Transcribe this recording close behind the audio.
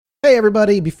Hey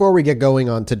everybody, before we get going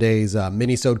on today's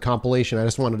mini-sode compilation, I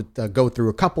just wanted to go through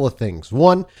a couple of things.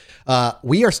 One,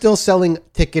 we are still selling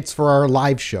tickets for our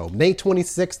live show, May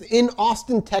 26th in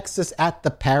Austin, Texas at the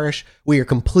Parish. We are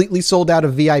completely sold out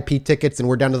of VIP tickets and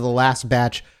we're down to the last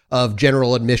batch of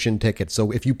general admission tickets.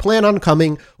 So if you plan on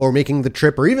coming or making the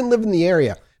trip or even live in the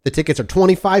area, the tickets are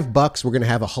 $25. We're going to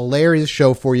have a hilarious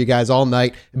show for you guys all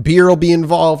night. Beer will be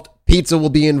involved. Pizza will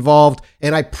be involved,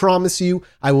 and I promise you,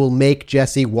 I will make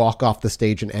Jesse walk off the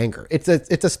stage in anger. It's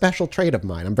a special trait of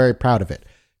mine. I'm very proud of it.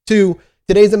 2,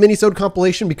 today's a mini-sode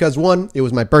compilation because 1, it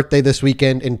was my birthday this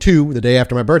weekend, and 2, the day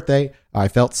after my birthday, I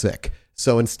felt sick.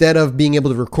 So instead of being able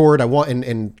to record, I want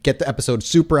and get the episode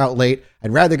super out late,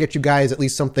 I'd rather get you guys at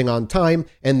least something on time,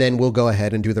 and then we'll go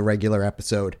ahead and do the regular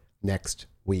episode next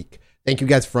week. Thank you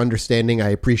guys for understanding. I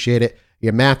appreciate it.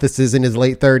 Yeah, Mathis is in his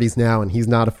late 30s now, and he's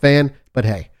not a fan, but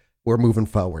hey, we're moving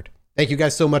forward. Thank you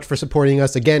guys so much for supporting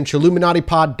us. Again,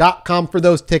 Chilluminatipod.com for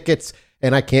those tickets,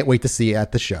 and I can't wait to see you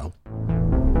at the show.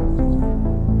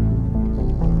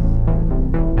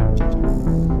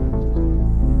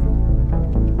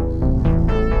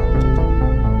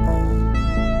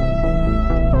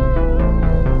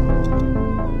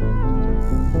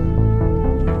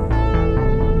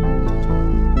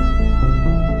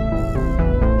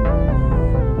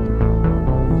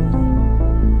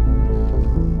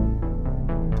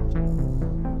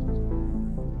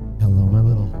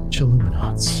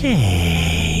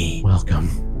 Hey. Welcome.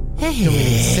 Hey.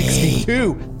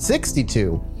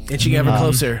 62. Inching ever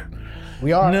closer.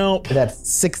 We are. Nope.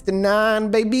 That's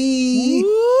 69, baby.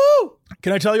 Woo!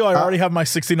 Can I tell you I already have my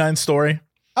 69 story?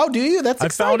 Oh, do you? That's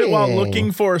exciting. I found it while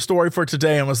looking for a story for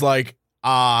today and was like,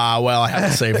 well, I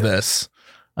have to save this.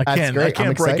 I can't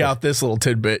break out this little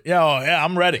tidbit. Yeah,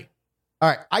 I'm ready. All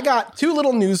right. I got 2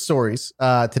 little news stories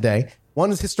today. One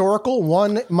is historical.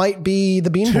 One might be the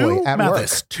Bean Boy at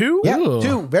Mathis, work. 2? Yeah,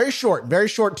 2. Very short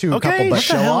 2. Okay, couple, but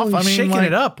show off. I mean, shaking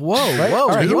it up. Whoa, right? whoa. All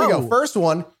right, here we whoa. go. First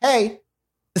one. Hey,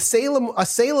 a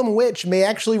Salem witch may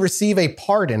actually receive a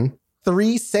pardon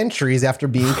 3 centuries after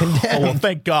being condemned. Oh, well,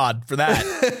 thank God for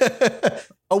that.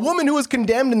 A woman who was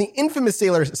condemned in the infamous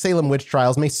Salem witch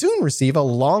trials may soon receive a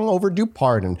long overdue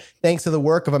pardon, thanks to the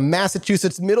work of a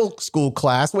Massachusetts middle school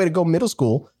class. Way to go, middle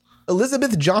school.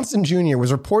 Elizabeth Johnson Jr.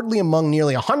 was reportedly among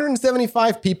nearly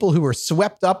 175 people who were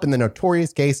swept up in the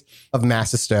notorious case of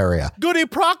mass hysteria. Goody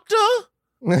Proctor?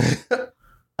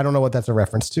 I don't know what that's a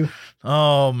reference to.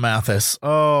 Oh, Mathis.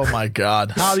 Oh, my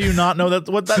God. How do you not know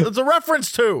what that's a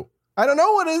reference to? I don't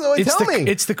know what it is. Tell me.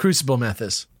 It's the Crucible,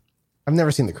 Mathis. I've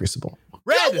never seen The Crucible.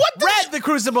 Read the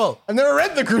Crucible. I've never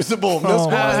read The Crucible. No,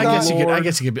 I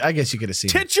guess you could have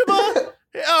seen it. Tituba?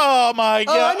 Oh, my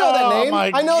God. I know that name.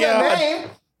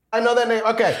 I know that name.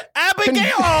 Okay.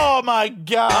 Abigail. Oh, my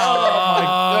God.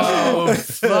 Oh,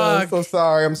 fuck.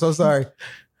 I'm so sorry.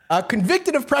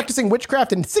 Convicted of practicing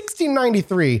witchcraft in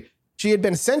 1693, she had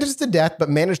been sentenced to death but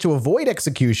managed to avoid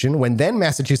execution when then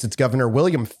Massachusetts Governor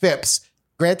William Phipps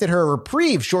granted her a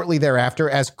reprieve shortly thereafter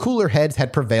as cooler heads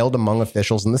had prevailed among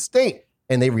officials in the state,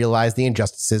 and they realized the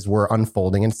injustices were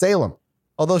unfolding in Salem.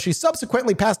 Although she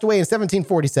subsequently passed away in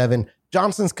 1747,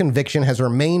 Johnson's conviction has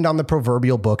remained on the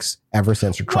proverbial books ever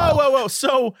since her trial. Whoa.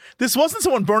 So this wasn't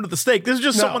someone burned at the stake. This is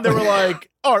just someone they were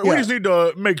like, all right, we just need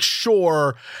to make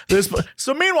sure this.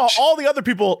 So meanwhile, all the other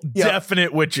people,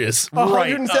 definite witches.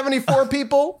 174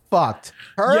 people? Fucked.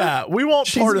 Her? Yeah, we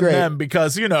won't pardon them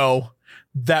because,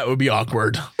 that would be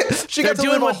awkward. They're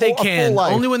doing what they can.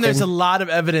 Only when there's a lot of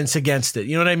evidence against it.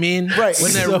 You know what I mean? Right.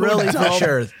 When they're really for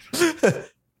sure.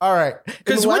 All right.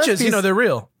 Because witches, they're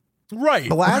real. Right.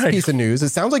 The last piece of news, it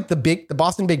sounds like the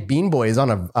Boston Baked Bean Boy is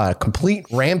on a complete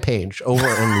rampage over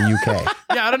in the UK.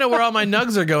 Yeah, I don't know where all my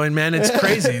nugs are going, man. It's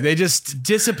crazy. They just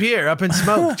disappear up in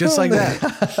smoke, just like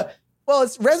that. Well,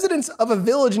 it's residents of a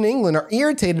village in England are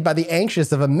irritated by the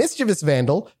anxious of a mischievous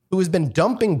vandal who has been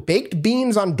dumping baked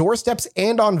beans on doorsteps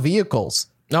and on vehicles.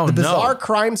 The bizarre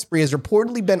crime spree has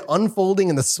reportedly been unfolding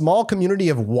in the small community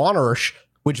of Wannersh,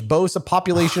 which boasts a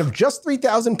population of just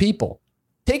 3,000 people.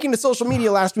 Taking to social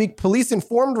media last week, police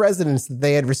informed residents that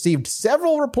they had received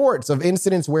several reports of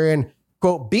incidents wherein,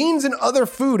 quote, beans and other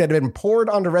food had been poured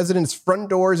onto residents' front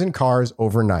doors and cars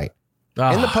overnight.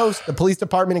 In the post, the police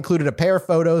department included a pair of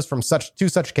photos from two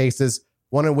such cases,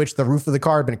 one in which the roof of the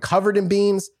car had been covered in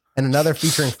beans, and another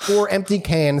featuring 4 empty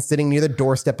cans sitting near the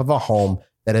doorstep of a home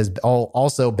that has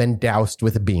also been doused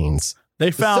with beans.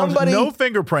 They found no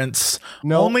fingerprints,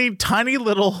 only tiny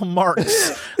little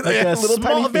marks. Like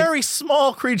a very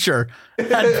small creature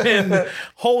had been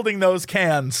holding those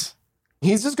cans.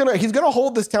 He's gonna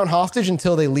hold this town hostage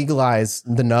until they legalize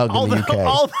the nug in the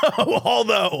UK.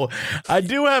 Although I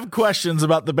do have questions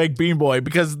about the Baked Bean Boy,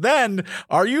 because then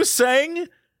are you saying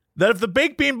that if the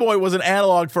Baked Bean Boy was an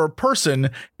analog for a person,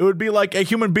 it would be like a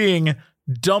human being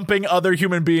dumping other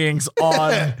human beings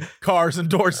on cars and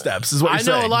doorsteps, is what you're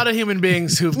saying. I know a lot of human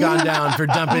beings who've gone down for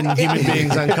dumping human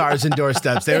beings on cars and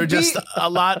doorsteps. They were just a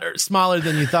lot smaller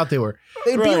than you thought they were.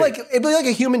 It'd be like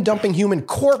a human dumping human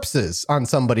corpses on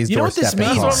somebody's doorstep. You know what this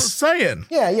means? That's what I'm saying.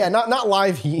 Yeah, not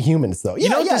live humans though. You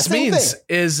know what this means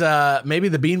is maybe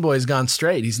the Bean Boy's gone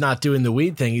straight. He's not doing the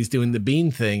weed thing. He's doing the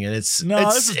bean thing, and this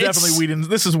is definitely weed.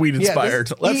 This is weed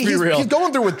inspired. Let's be real. He's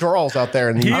going through withdrawals out there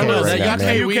in the UK right now,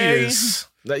 man.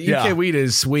 That UK weed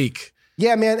is weak.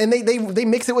 Yeah, man, and they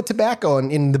mix it with tobacco,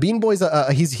 and in the Bean Boys,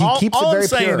 he keeps it very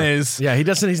pure.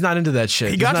 He's not into that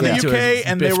shit. He got to the UK,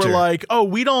 and they were like, "Oh,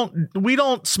 we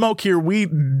don't smoke here. We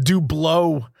do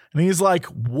blow." And he's like,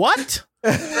 "What?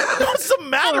 What's the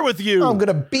matter with you? I'm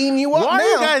gonna beam you up. Why now. are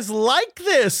you guys like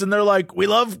this?" And they're like, "We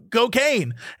love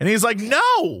cocaine." And he's like,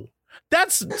 "No,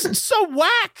 that's so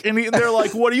whack." And they're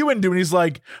like, "What are you into?" And he's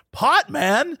like, "Pot,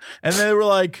 man." And they were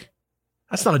like,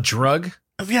 "That's not a drug."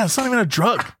 Yeah, it's not even a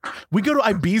drug. We go to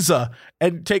Ibiza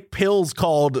and take pills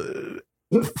called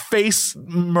face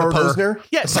murder. Posner?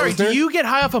 Yeah, sorry. Do you get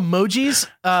high off emojis?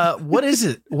 What is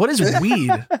it? What is weed?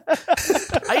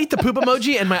 I eat the poop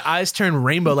emoji and my eyes turn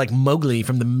rainbow like Mowgli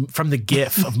from the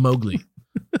GIF of Mowgli.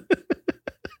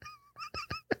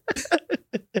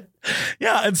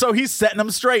 Yeah, and so he's setting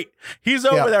them straight. He's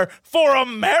over there for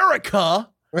America.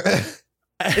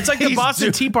 It's like the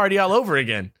Boston Tea Party all over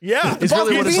again. Yeah, it's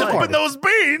really what it's like. Dumping those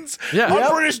beans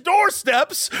on British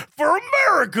doorsteps for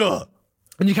America.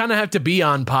 And you kind of have to be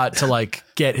on pot to like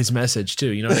get his message too.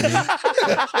 You know what I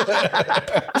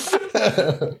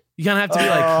mean? You kind of have to be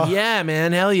like, yeah,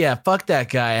 man, hell yeah, fuck that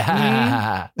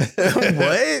guy.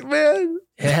 What, man?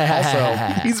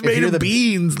 Yeah. Also, he's made of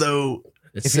beans though.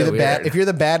 If you're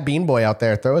the bad Bean Boy out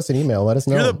there, throw us an email. Let us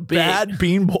know. You're the bad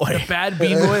Bean Boy. The bad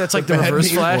Bean Boy. That's like the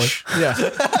reverse Flash. Yeah,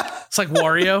 it's like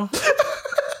Wario.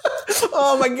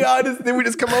 Oh my God! Did we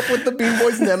just come up with the Bean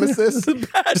Boy's nemesis? The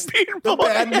bad Bean Boy. The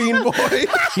bad Bean Boy.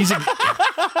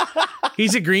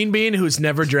 He's a green bean who's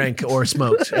never drank or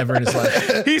smoked ever in his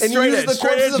life. He's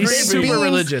super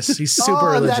religious. He's super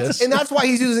religious, and that's why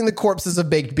he's using the corpses of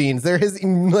baked beans. They're his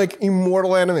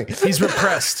immortal enemy. He's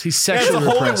repressed. He's sexually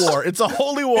repressed. Holy war. It's a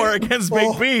holy war against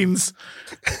baked beans.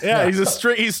 Yeah, he's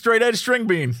straight edge string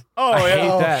bean. Oh, I yeah.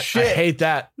 hate that. Shit. I hate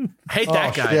that. Hate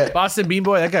that guy. Shit. Boston Bean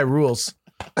Boy. That guy rules.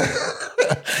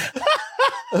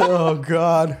 Oh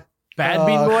God. Bad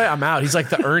Bean Boy. I'm out. He's like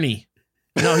the Ernie.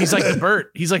 No, he's like the Bert.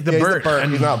 He's like the Bert.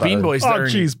 And Bean Boy's the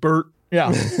Ernie. Jeez, Bert.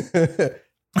 Yeah.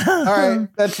 All right,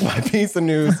 that's my piece of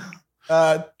news.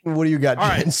 What do you got, Jen? All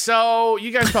right, so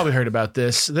you guys probably heard about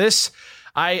this.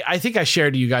 I think I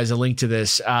shared to you guys a link to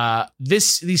this.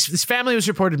 This family was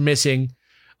reported missing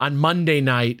on Monday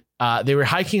night. They were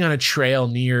hiking on a trail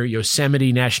near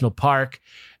Yosemite National Park,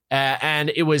 and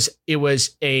it was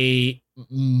a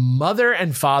mother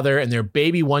and father and their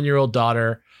baby 1-year-old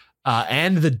daughter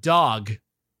and the dog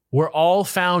were all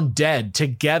found dead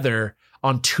together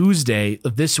on Tuesday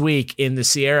of this week in the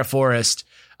Sierra Forest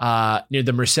near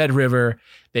the Merced River.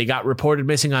 They got reported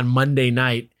missing on Monday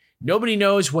night. Nobody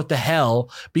knows what the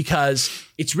hell, because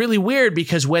it's really weird,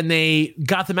 because when they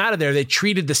got them out of there, they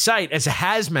treated the site as a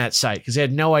hazmat site because they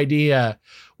had no idea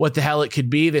what the hell it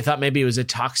could be. They thought maybe it was a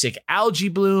toxic algae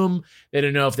bloom. They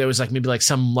didn't know if there was maybe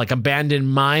some abandoned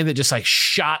mine that just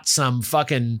shot some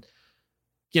fucking,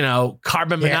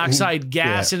 carbon monoxide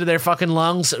gas into their fucking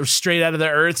lungs straight out of the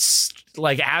Earth's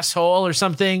asshole or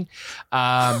something.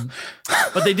 But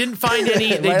they didn't find any.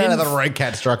 They right didn't out of the right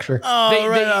cat structure. Oh,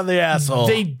 right on the asshole.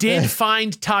 They did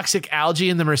find toxic algae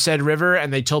in the Merced River,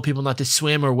 and they told people not to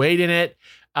swim or wade in it.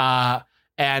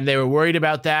 And they were worried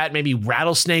about that, maybe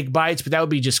rattlesnake bites, but that would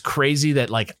be just crazy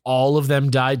that all of them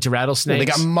died to rattlesnakes. They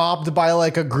got mobbed by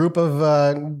a group of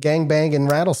gangbanging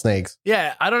rattlesnakes.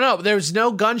 Yeah, I don't know. There's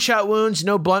no gunshot wounds,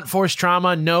 no blunt force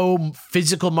trauma, no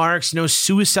physical marks, no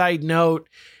suicide note.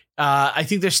 I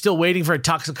think they're still waiting for a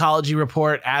toxicology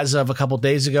report as of a couple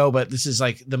days ago, but this is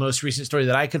the most recent story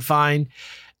that I could find.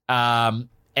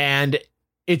 And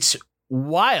it's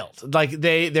wild.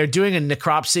 They're doing a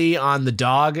necropsy on the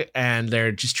dog, and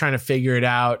they're just trying to figure it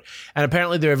out. And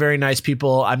apparently they're very nice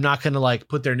people. I'm not going to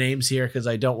put their names here because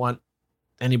I don't want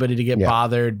anybody to get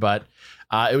bothered, but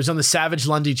it was on the Savage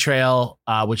Lundy Trail,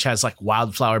 which has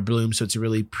wildflower bloom. So it's a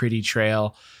really pretty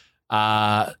trail.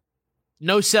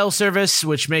 No cell service,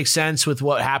 which makes sense with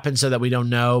what happened, so that we don't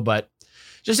know, but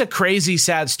just a crazy,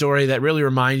 sad story that really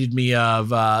reminded me of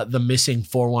the missing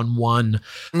 411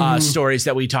 stories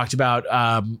that we talked about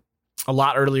a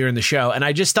lot earlier in the show. And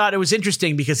I just thought it was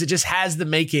interesting because it just has the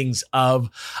makings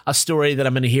of a story that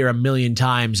I'm going to hear a million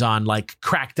times on like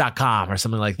crack.com or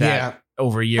something like that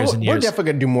over years and years. We're definitely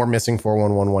going to do more missing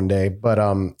 411 one day. But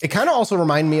it kind of also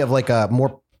reminded me of like a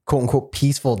more quote unquote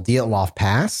peaceful Dyatlov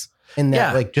Pass. In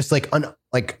that like just like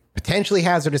potentially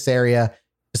hazardous area.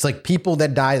 It's like people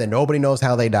that die that nobody knows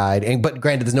how they died. But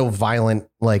granted, there's no violent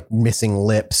like missing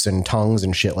lips and tongues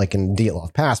and shit like in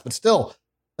Dyatlov Pass. But still,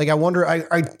 like I wonder.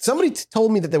 Somebody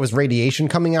told me that there was radiation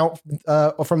coming out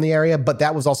from the area, but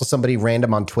that was also somebody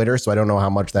random on Twitter, so I don't know how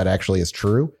much that actually is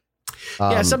true.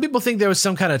 Some people think there was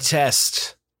some kind of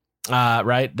test,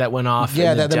 right, that went off.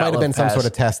 Yeah, there might have been some sort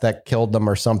of test that killed them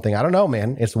or something. I don't know,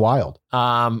 man. It's wild.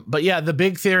 But yeah, the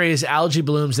big theory is algae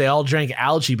blooms. They all drank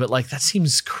algae, but like that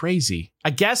seems crazy. I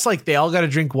guess like they all got to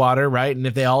drink water, right? And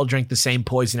if they all drink the same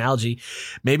poison algae,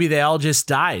 maybe they all just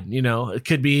died. You know, it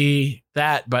could be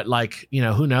that, but like, you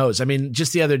know, who knows? I mean,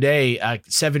 just the other day, a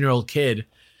 7-year-old kid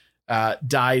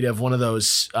died of one of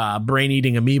those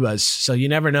brain-eating amoebas. So you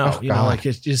never know. You know, like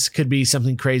it just could be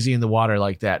something crazy in the water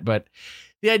like that. But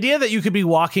the idea that you could be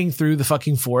walking through the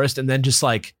fucking forest and then just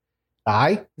like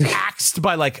die axed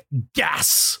by like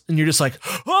gas and you're just like,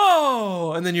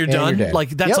 oh, and then you're done. Like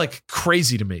that's like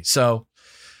crazy to me. So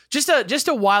just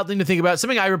a wild thing to think about.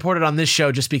 Something I reported on this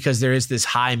show just because there is this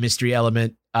high mystery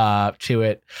element to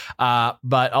it.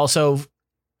 But also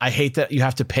I hate that you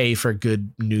have to pay for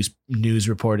good news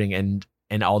reporting and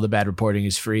all the bad reporting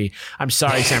is free. I'm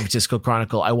sorry, San Francisco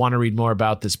Chronicle. I want to read more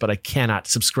about this, but I cannot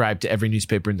subscribe to every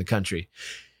newspaper in the country.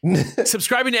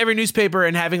 Subscribing to every newspaper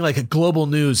and having like a global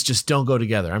news just don't go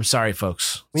together. I'm sorry,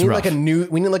 folks. We need like a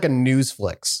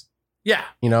Newsflix. Yeah.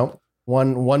 You know,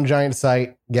 one giant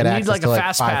site, get access like to a like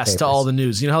fast 5 pass papers. to all the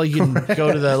news. You know how you can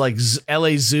go to the like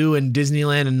LA Zoo and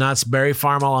Disneyland and Knott's Berry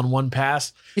Farm all on one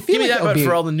pass? Give me that, but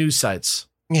for all the news sites.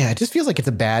 Yeah, it just feels like it's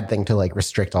a bad thing to like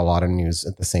restrict a lot of news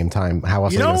at the same time. How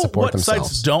else are they going to support themselves? What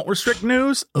sites don't restrict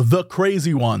news? The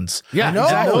crazy ones. Yeah,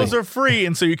 exactly. Those are free,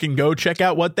 and so you can go check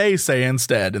out what they say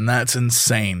instead, and that's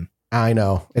insane. I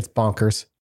know. It's bonkers.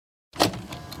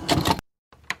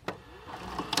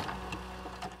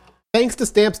 Thanks to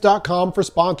Stamps.com for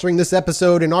sponsoring this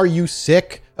episode. And are you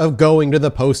sick of going to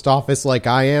the post office like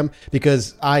I am?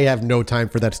 Because I have no time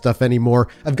for that stuff anymore.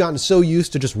 I've gotten so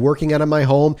used to just working out of my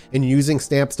home and using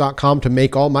Stamps.com to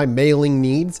make all my mailing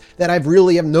needs that I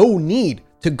really have no need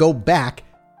to go back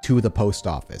to the post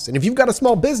office. And if you've got a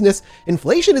small business,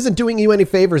 inflation isn't doing you any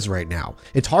favors right now.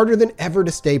 It's harder than ever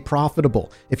to stay profitable.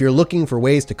 If you're looking for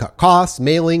ways to cut costs,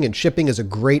 mailing and shipping is a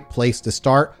great place to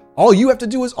start. All you have to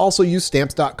do is also use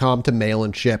Stamps.com to mail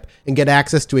and ship and get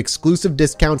access to exclusive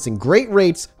discounts and great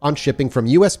rates on shipping from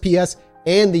USPS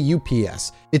and the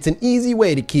UPS. It's an easy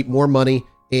way to keep more money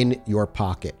in your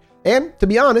pocket. And to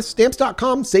be honest,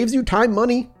 Stamps.com saves you time,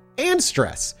 money, and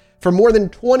stress. For more than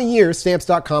 20 years,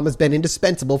 Stamps.com has been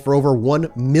indispensable for over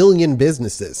 1 million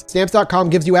businesses.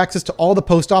 Stamps.com gives you access to all the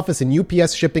post office and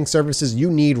UPS shipping services you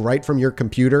need right from your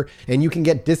computer, and you can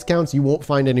get discounts you won't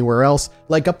find anywhere else,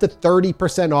 like up to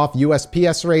 30% off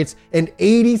USPS rates and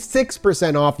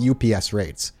 86% off UPS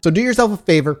rates. So do yourself a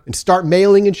favor and start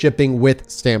mailing and shipping with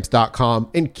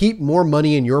Stamps.com and keep more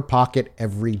money in your pocket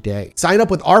every day. Sign up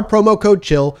with our promo code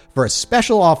CHILL for a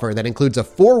special offer that includes a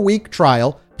 4-week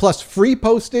trial, plus free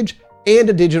postage and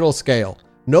a digital scale.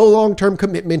 No long-term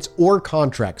commitments or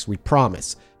contracts, we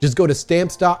promise. Just go to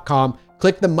Stamps.com,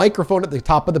 click the microphone at the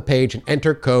top of the page, and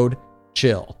enter code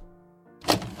CHILL.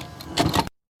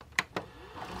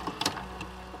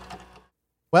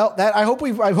 Well, I hope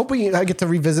we get to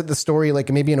revisit the story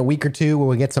like maybe in a week or two where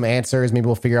we get some answers. Maybe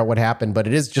we'll figure out what happened. But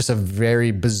it is just a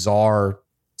very bizarre,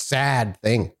 sad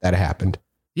thing that happened.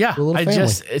 Yeah,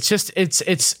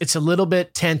 it's a little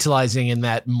bit tantalizing in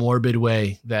that morbid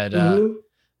way that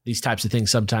these types of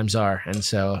things sometimes are, and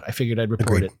so I figured I'd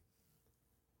report it.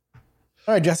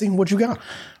 All right, Jesse, what you got?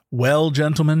 Well,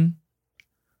 gentlemen,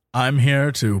 I'm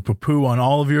here to poo-poo on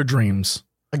all of your dreams.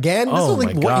 Again, this is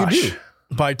like what you do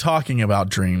by talking about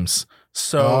dreams.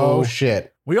 So,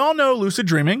 shit. We all know lucid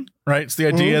dreaming, right? It's the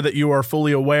idea that you are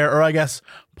fully aware, or I guess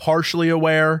partially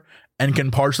aware, and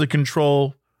can partially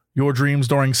control your dreams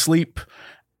during sleep.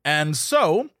 And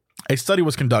so a study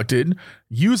was conducted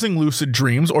using lucid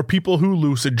dreams or people who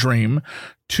lucid dream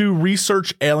to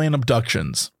research alien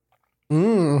abductions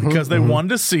because they wanted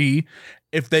to see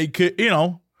if they could,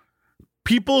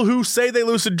 people who say they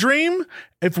lucid dream,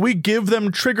 if we give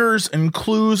them triggers and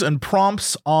clues and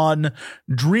prompts on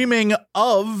dreaming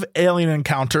of alien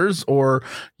encounters or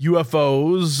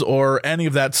UFOs or any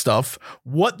of that stuff,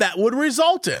 what that would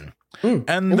result in.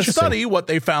 And the study, what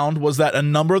they found was that a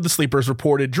number of the sleepers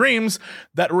reported dreams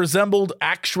that resembled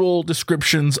actual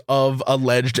descriptions of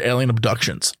alleged alien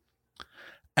abductions.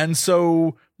 And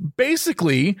so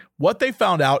basically what they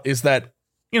found out is that,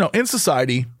 in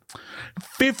society,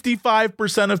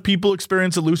 55% of people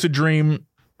experience a lucid dream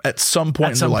at some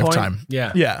point in their lifetime.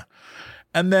 Yeah. Yeah.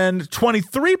 And then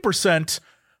 23%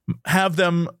 have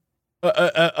them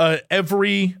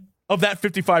every, of that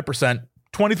 55%,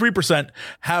 23%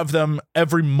 have them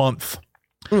every month.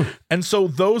 And so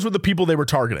those were the people they were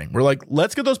targeting. We're like,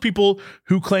 let's get those people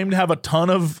who claim to have a ton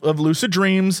of lucid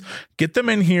dreams, get them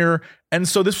in here. And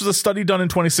so this was a study done in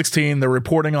 2016. They're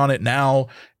reporting on it now.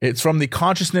 It's from the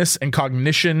Consciousness and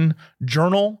Cognition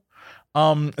Journal.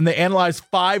 And they analyzed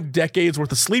 5 decades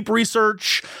worth of sleep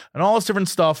research and all this different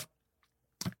stuff.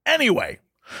 Anyway,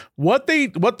 what they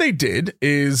did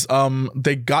is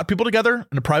they got people together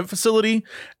in a private facility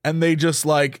and they just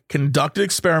conducted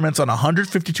experiments on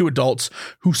 152 adults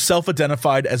who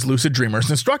self-identified as lucid dreamers,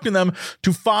 instructing them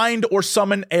to find or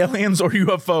summon aliens or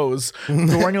UFOs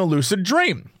during a lucid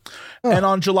dream. And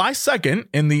on July 2nd,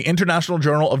 in the International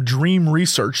Journal of Dream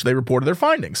Research, they reported their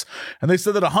findings. And they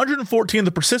said that 114 of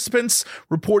the participants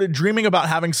reported dreaming about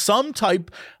having some type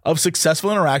of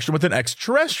successful interaction with an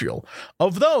extraterrestrial.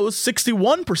 Of those,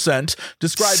 61%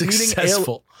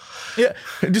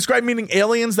 described meeting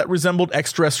aliens that resembled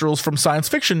extraterrestrials from science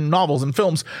fiction novels and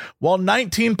films, while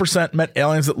 19% met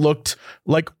aliens that looked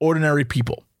like ordinary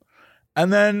people.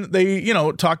 And then they,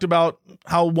 talked about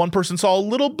how one person saw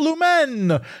little blue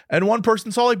men and one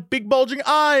person saw big bulging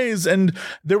eyes. And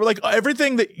they were like,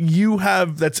 everything that you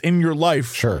have that's in your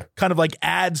life kind of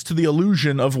adds to the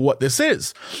illusion of what this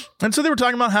is. And so they were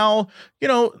talking about how,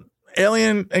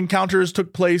 alien encounters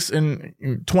took place in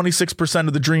 26%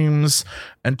 of the dreams,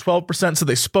 and 12% said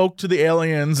they spoke to the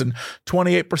aliens, and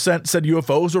 28% said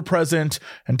UFOs were present,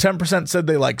 and 10% said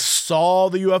they saw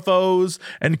the UFOs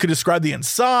and could describe the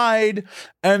inside.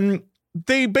 And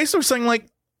they basically were saying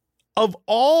of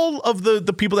all of the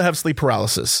people that have sleep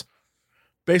paralysis,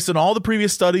 based on all the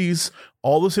previous studies,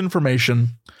 all this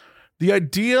information, the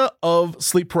idea of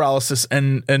sleep paralysis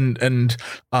and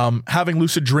having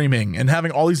lucid dreaming and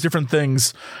having all these different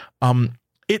things,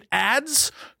 it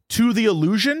adds to the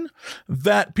illusion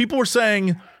that people were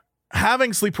saying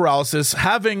having sleep paralysis,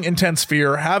 having intense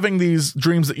fear, having these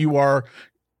dreams that you are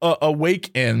awake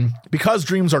in, because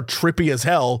dreams are trippy as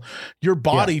hell, your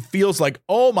body feels like,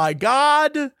 oh my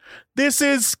God, this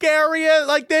is scary.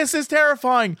 This is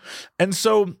terrifying. And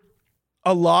so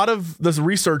a lot of this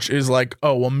research is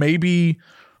maybe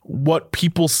what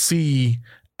people see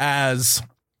as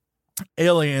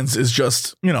aliens is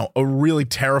just, a really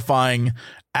terrifying,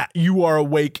 you are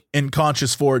awake and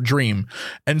conscious for a dream.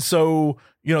 And so,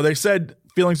 they said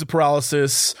feelings of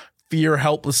paralysis, fear,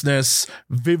 helplessness,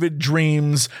 vivid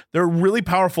dreams, they're really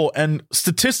powerful. And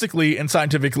statistically and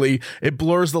scientifically, it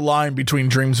blurs the line between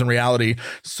dreams and reality.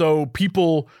 So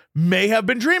people may have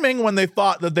been dreaming when they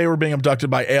thought that they were being abducted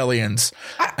by aliens.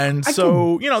 This is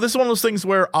one of those things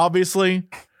where obviously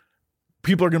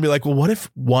people are going to be like, well, what if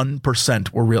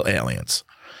 1% were real aliens?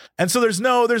 And so there's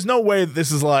no way that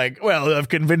this is well, I've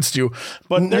convinced you.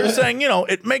 But they're saying,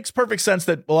 it makes perfect sense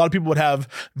that a lot of people would have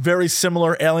very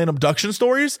similar alien abduction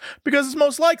stories, because it's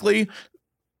most likely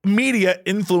media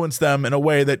influenced them in a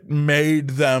way that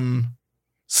made them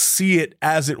see it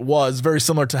as it was, very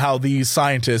similar to how these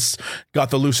scientists got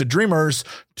the lucid dreamers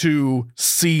to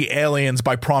see aliens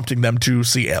by prompting them to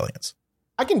see aliens.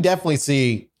 I can definitely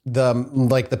see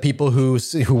the people who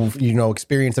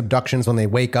experience abductions when they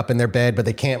wake up in their bed, but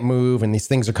they can't move, and these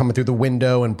things are coming through the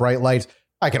window and bright lights.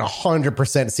 I can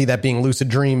 100% see that being lucid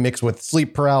dream mixed with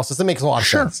sleep paralysis. It makes a lot of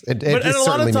sense. But a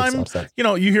lot of times,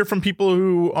 you hear from people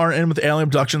who are in with alien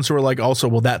abductions who are also,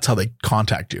 well, that's how they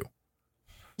contact you.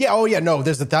 Yeah. Oh, yeah. No,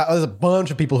 there's a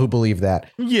bunch of people who believe that.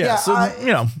 Yeah. So,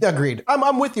 agreed.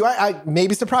 I'm with you. I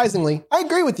maybe surprisingly, I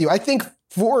agree with you. I think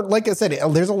like I said,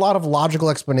 there's a lot of logical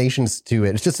explanations to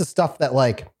it. It's just the stuff that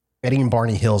Betty and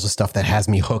Barney Hill's the stuff that has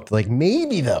me hooked.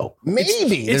 Maybe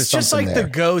it's just the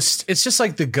ghost. It's just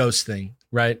the ghost thing,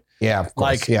 right? Yeah. Of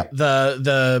course.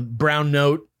 The brown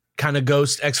note kind of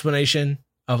ghost explanation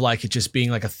of it just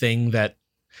being a thing that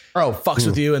fucks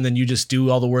with you, and then you just do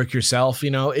all the work yourself.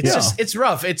 It's it's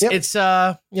rough. It's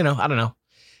I don't know.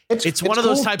 It's one of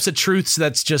those types of truths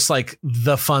that's just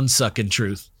the fun sucking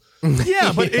truth.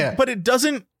 Yeah, but Yeah. it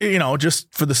doesn't,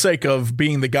 just for the sake of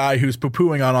being the guy who's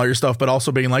poo-pooing on all your stuff, but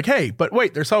also being like, hey, but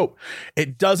wait, there's hope.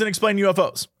 It doesn't explain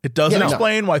UFOs. It doesn't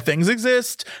explain why things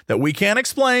exist that we can't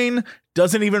explain.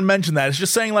 Doesn't even mention that. It's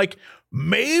just saying like,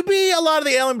 maybe a lot of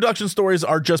the alien abduction stories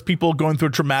are just people going through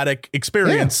a traumatic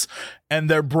experience and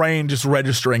their brain just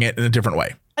registering it in a different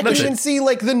way. I can even see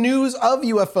like the news of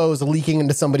UFOs leaking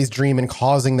into somebody's dream and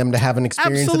causing them to have an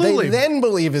experience Absolutely. that they then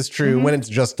believe is true when it's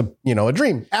just a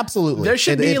dream. Absolutely. There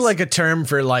should be like a term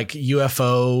for like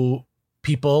UFO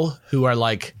people who are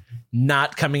like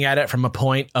not coming at it from a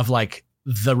point of like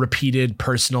the repeated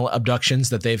personal abductions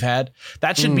that they've had.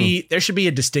 That should be, there should be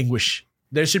a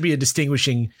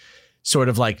distinguishing sort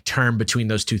of like term between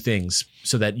those two things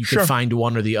so that you could find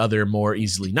one or the other more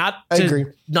easily. Not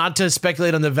to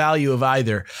speculate on the value of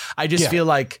either. I just feel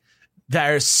like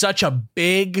there's such a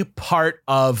big part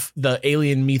of the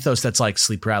alien mythos that's like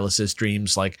sleep paralysis,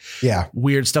 dreams, like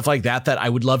weird stuff like that I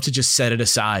would love to just set it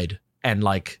aside and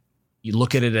like you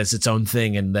look at it as its own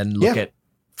thing and then look at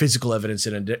physical evidence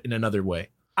in another way.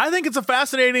 I think it's a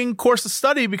fascinating course of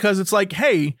study because it's like,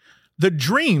 hey, the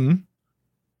dream,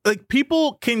 like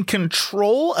people can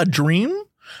control a dream.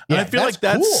 And I feel like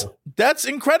that's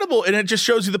incredible. And it just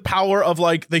shows you the power of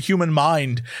like the human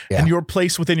mind and your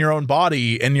place within your own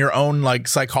body and your own like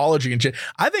psychology and shit.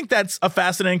 I think that's a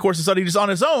fascinating course of study just on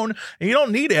its own. And you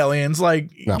don't need aliens. Like,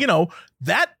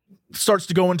 that starts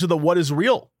to go into the what is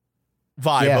real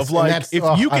vibe of like,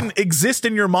 if you can exist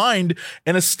in your mind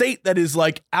in a state that is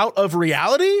like out of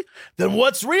reality, then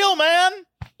what's real, man?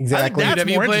 Exactly. Have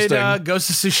you played Ghost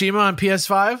of Tsushima on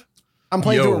PS5? I'm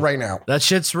playing through it right now. That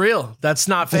shit's real. That's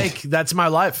not fake. That's my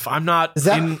life. I'm not.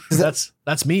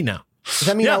 That's me now. Does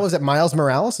that mean I was at Miles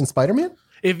Morales and Spider-Man?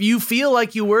 If you feel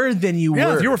like you were, then you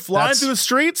were. If you were flying through the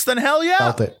streets, then hell yeah.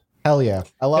 Felt it. Hell yeah.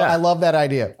 I love that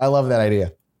idea. I love that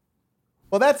idea.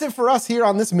 Well, that's it for us here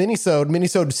on this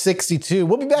minisode 62.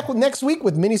 We'll be back next week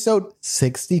with minisode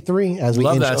 63 as we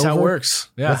love inch that. That's over. how it works.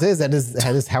 Yeah. That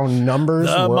is how numbers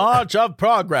the work. march of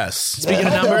progress. Speaking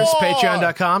of numbers,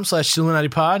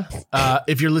 patreon.com/Chilluminati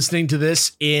if you're listening to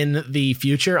this in the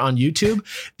future on YouTube,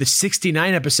 the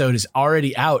 69 episode is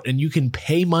already out and you can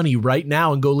pay money right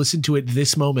now and go listen to it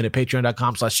this moment at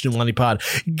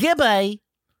patreon.com/Chilluminati. Goodbye.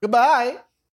 Goodbye.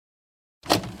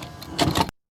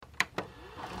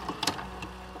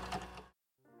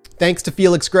 Thanks to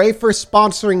Felix Gray for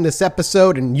sponsoring this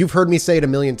episode. And you've heard me say it a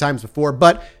million times before,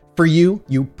 but for you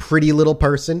pretty little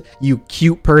person, you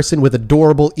cute person with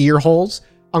adorable ear holes,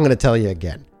 I'm going to tell you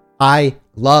again. I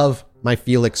love my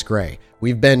Felix Gray.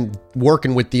 We've been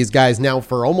working with these guys now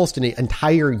for almost an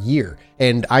entire year,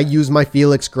 and I use my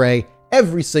Felix Gray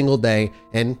every single day.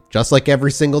 And just like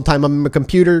every single time I'm on my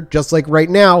computer, just like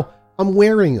right now, I'm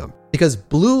wearing them because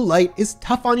blue light is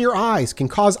tough on your eyes, can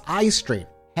cause eye strain,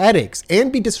 headaches,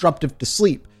 and be disruptive to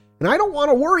sleep. And I don't want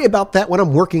to worry about that when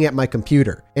I'm working at my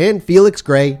computer. And Felix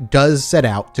Gray does set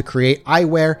out to create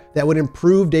eyewear that would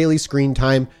improve daily screen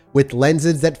time with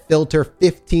lenses that filter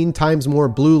 15 times more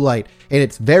blue light. And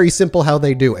it's very simple how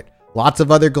they do it. Lots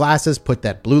of other glasses put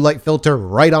that blue light filter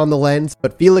right on the lens,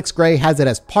 but Felix Gray has it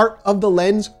as part of the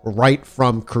lens right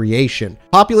from creation.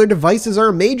 Popular devices are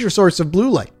a major source of blue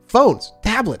light. Phones,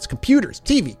 tablets, computers,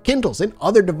 TV, Kindles, and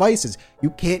other devices. You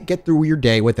can't get through your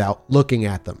day without looking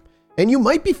at them. And you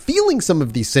might be feeling some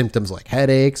of these symptoms like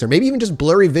headaches, or maybe even just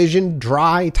blurry vision,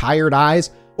 dry, tired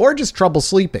eyes, or just trouble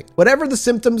sleeping. Whatever the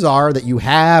symptoms are that you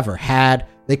have or had,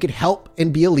 they could help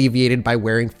and be alleviated by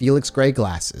wearing Felix Gray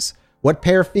glasses. What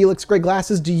pair of Felix Gray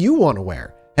glasses do you want to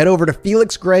wear? Head over to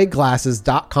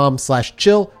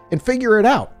felixgrayglasses.com/chill and figure it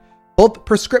out. Both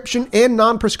prescription and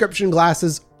non-prescription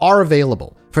glasses are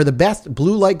available. For the best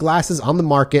blue light glasses on the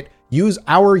market, use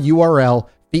our URL,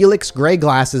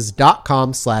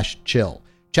 felixgrayglasses.com/chill.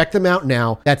 Check them out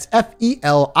now. That's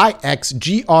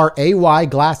FELIXGRAY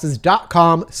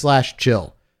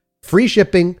glasses.com/chill. Free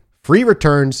shipping, free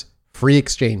returns, free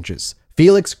exchanges.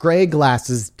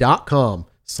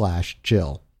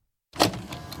 felixgrayglasses.com/chill.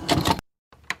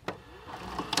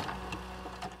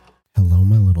 Hello,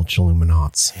 my little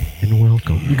Chilluminauts, and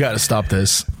welcome. You got to stop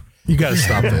this. I'm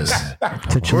not going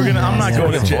to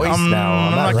jail. I'm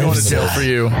not going to jail for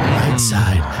you. Right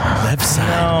side, left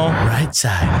side, right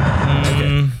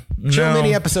side. Chill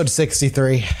Mini episode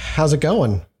 63. How's it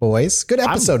going, boys? Good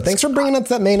episode. Thanks for bringing up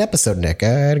that main episode, Nick. I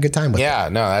had a good time with it. Yeah,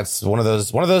 no, that's one of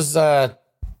those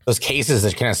cases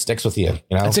that kind of sticks with you.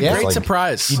 You know, it's a great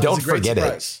surprise. You don't forget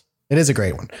it. It is a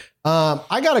great one.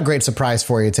 I got a great surprise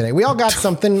for you today. We all got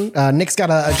something. Nick's got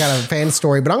a fan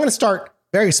story, but I'm going to start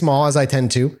very small as I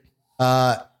tend to.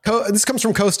 This comes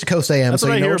from Coast to Coast AM. That's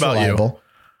what I hear about you.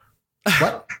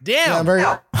 What? Damn.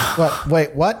 What?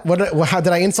 Wait, what? What? How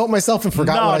did I insult myself and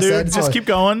forgot what I said? Just keep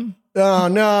going. Oh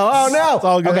no! It's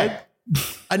all good. Okay.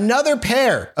 Another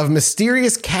pair of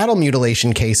mysterious cattle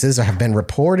mutilation cases have been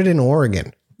reported in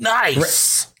Oregon.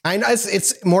 Nice. I know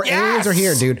it's more aliens are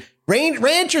here, dude.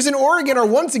 Ranchers in Oregon are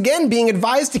once again being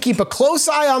advised to keep a close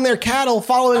eye on their cattle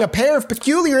following a pair of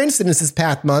peculiar incidents this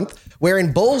past month,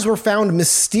 wherein bulls were found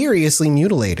mysteriously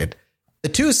mutilated. The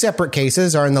two separate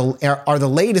cases are the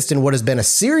latest in what has been a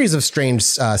series of strange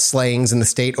slayings in the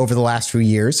state over the last few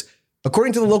years.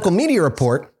 According to the local media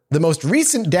report, the most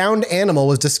recent downed animal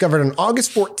was discovered on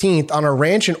August 14th on a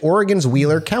ranch in Oregon's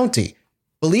Wheeler County.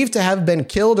 Believed to have been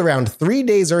killed around 3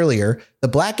 days earlier, the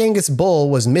Black Angus bull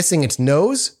was missing its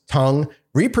nose, tongue,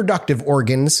 reproductive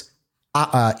organs,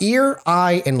 ear,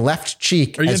 eye, and left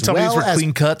cheek, Are you going to tell me these were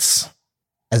clean cuts?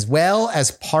 as well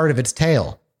as part of its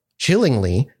tail.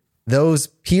 Chillingly, those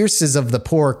pieces of the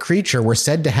poor creature were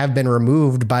said to have been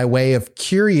removed by way of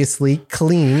curiously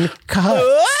clean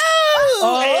cuts.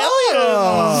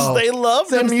 Aliens! They love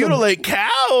to mutilate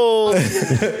cows.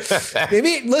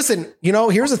 Maybe, listen,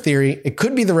 here's a theory. It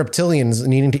could be the reptilians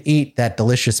needing to eat that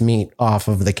delicious meat off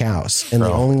of the cows. And they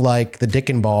only like the dick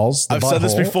and balls. I've said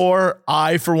this before.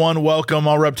 I, for one, welcome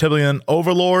all reptilian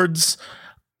overlords.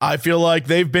 I feel like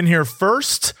they've been here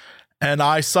first, and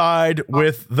I side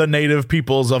with the native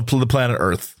peoples of the planet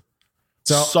Earth.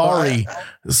 So, sorry,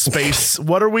 space.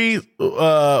 What are we?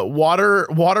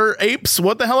 Water apes?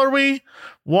 What the hell are we?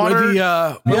 Water.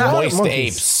 Moist monkeys.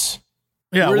 apes.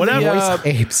 Yeah, We're whatever. the,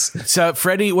 Apes. So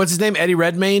Freddie, what's his name? Eddie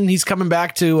Redmayne. He's coming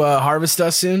back to harvest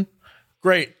us soon.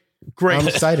 Great. I'm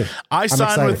excited. I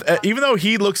sign with, even though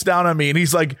he looks down on me and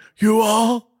he's like, "You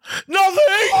all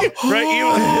nothing,"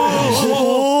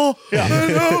 right? Yeah.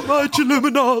 Hello, my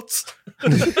Illuminati.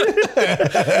 Is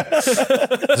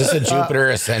this a Jupiter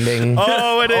ascending?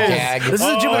 Oh, it is. Gag? This is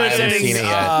a Jupiter I haven't Ascending seen it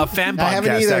yet. fan podcast. I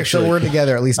haven't either, actually. so we're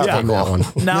together. At least I'll take that one.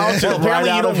 Now, to Well, right apparently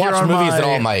you out don't of here watch on movies my at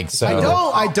all, Mike. So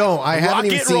I don't. I haven't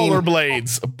even Rocket seen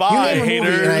rollerblades. Bye, You name a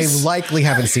movie, and I haters. likely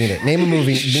haven't seen it. Name a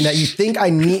movie that you think I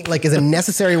need, like, is a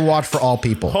necessary watch for all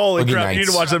people. Holy Boogie crap! You need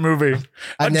Nights. to watch that movie.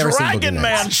 I've never seen Boogie dragon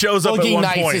Nights. man shows up at Boogie one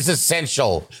Nights point. is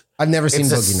essential. I've never seen It's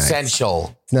Boogie Nights.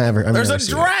 essential. It's never. I've There's never a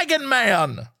seen it. dragon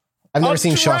man. I've never A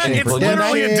seen dragon- Shawshank It's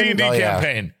literally a Redemption. D&D Oh, yeah.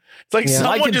 campaign. It's like Yeah.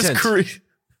 someone Like just intent.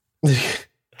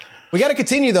 We got to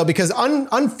continue though, because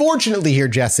unfortunately here,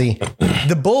 Jesse,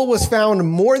 the bull was found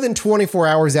more than 24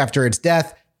 hours after its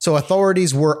death, so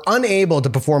authorities were unable to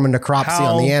perform a necropsy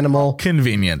on the animal.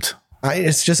 Convenient.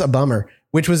 It's just a bummer,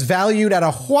 which was valued at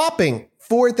a whopping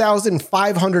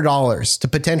 $4,500 to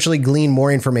potentially glean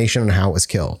more information on how it was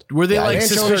killed. Were they like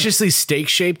ranch owner- suspiciously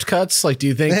steak-shaped cuts? Like, do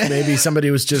you think maybe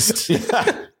somebody was just taking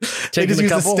just a used a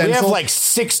couple? stem- We have Pencil? like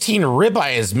 16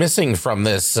 ribeyes missing from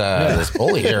this this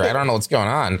bully here. I don't know what's going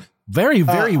on. Very,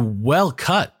 very well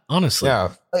cut, honestly. Yeah.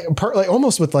 Like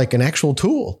almost with like an actual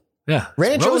tool. Yeah.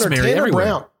 Ranch owner Rosemary Tanner everywhere.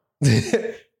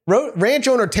 Brown. Ranch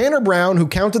owner Tanner Brown, who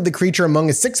counted the creature among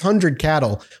his 600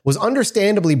 cattle, was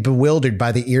understandably bewildered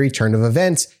by the eerie turn of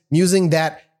events, musing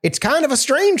that it's kind of a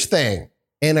strange thing.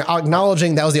 And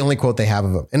acknowledging that was the only quote they have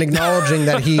of him, and acknowledging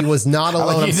that he was not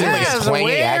alone. You did like Yeah, a it's a twangy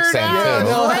weird, accent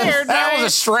too. weird That was a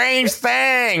strange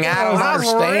thing. I don't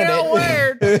understand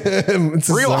it. Weird.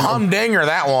 Real humdinger,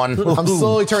 that one. I'm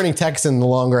slowly turning Texan the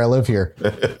longer I live here.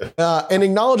 And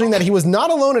acknowledging that he was not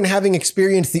alone in having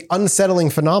experienced the unsettling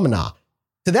phenomena.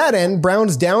 To that end,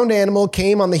 Brown's downed animal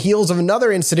came on the heels of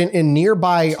another incident in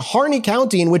nearby Harney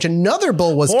County, in which another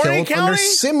bull was Horny killed under County?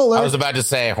 similar. I was about to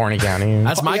say Horny County.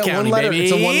 That's my Yeah, county, one letter, baby.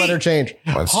 It's a one-letter change.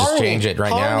 Let's just change it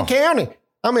right now. Harney County.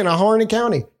 I'm in a Harney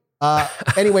County.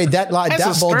 Anyway, that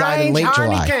bull died in late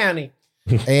July. County.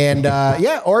 And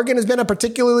Oregon has been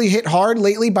particularly hit hard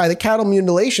lately by the cattle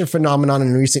mutilation phenomenon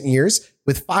in recent years,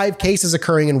 with 5 cases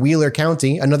occurring in Wheeler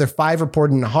County, another 5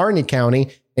 reported in Harney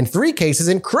County, and 3 cases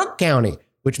in Crook County,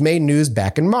 which made news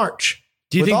back in March.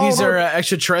 Do you With think all these of our- are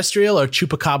extraterrestrial or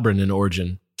chupacabran in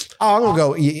origin? Oh, I'm gonna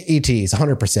go ETs,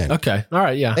 100%. Okay. All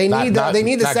right. Yeah. They need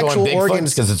the sexual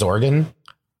organs. because it's Oregon.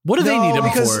 What do they No, need them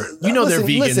because, for? You know they're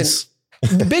vegans. listen.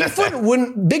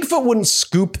 Bigfoot wouldn't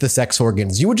scoop the sex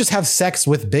organs. You would just have sex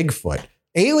with Bigfoot.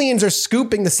 Aliens are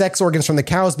scooping the sex organs from the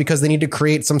cows because they need to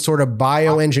create some sort of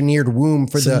bioengineered womb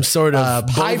for Some the sort of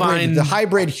bovine-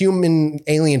 hybrid human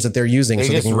aliens that they're using. They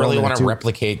so just they can really roll want to into.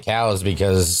 replicate cows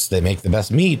because they make the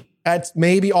best meat. That's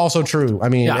maybe also true. I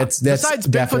mean, Yeah. that's Besides,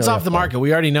 definitely Bigfoot's off a the thing. market.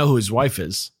 We already know who his wife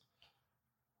is.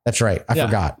 That's right. I Yeah.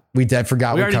 forgot. We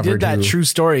forgot. We already covered did that who- true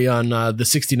story on the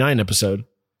 69 episode.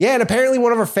 Yeah, and apparently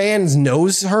one of our fans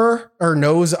knows her or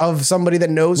knows of somebody that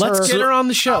knows Let's her. get her on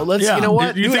the show. Let's, Yeah. you know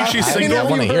what? You think she's I single?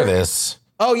 want to hear this.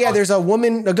 Oh yeah, there's a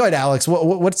woman. Oh, go ahead, Alex.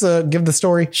 What's give the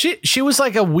story? She was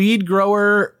like a weed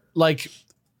grower, like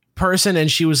person, and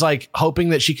she was like hoping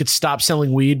that she could stop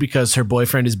selling weed because her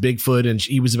boyfriend is Bigfoot and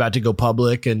he was about to go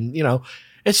public, and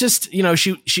it's just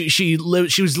she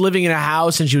was living in a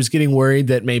house and she was getting worried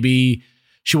that maybe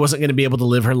she wasn't going to be able to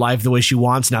live her life the way she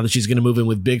wants now that she's going to move in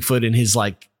with Bigfoot in his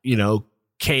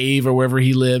cave or wherever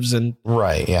he lives, and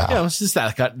right, yeah, it's just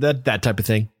that type of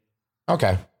thing.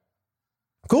 Okay,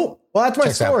 cool. Well, that's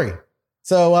my story.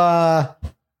 So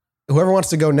whoever wants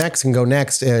to go next can go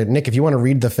next. Nick, if you want to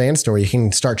read the fan story, you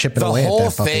can start chipping away at that. The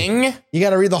whole thing? You got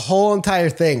to read the whole entire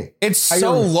thing. It's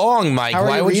so long, Mike.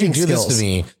 Why would you do this to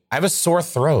me? I have a sore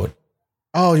throat.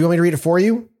 Oh, you want me to read it for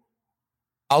you?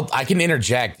 I can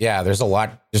interject. Yeah, there's a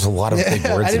lot of big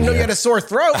words. I didn't know you had a sore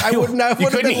throat. I wouldn't. You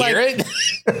couldn't hear it.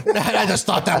 I just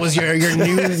thought that was your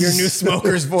new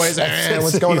smoker's voice.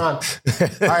 What's going on? All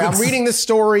right, I'm reading this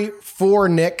story for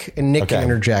Nick, and Nick can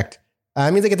interject.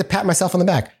 I mean, I get to pat myself on the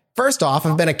back. First off,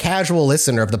 I've been a casual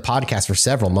listener of the podcast for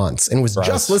several months and was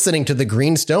just listening to the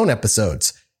Greenstone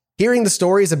episodes. Hearing the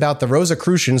stories about the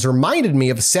Rosicrucians reminded me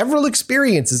of several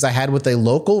experiences I had with a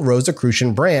local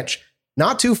Rosicrucian branch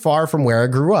not too far from where I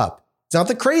grew up. It's not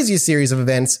the craziest series of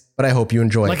events, but I hope you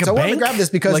enjoy it. So I wanted to grab this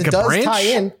because it does tie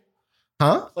in.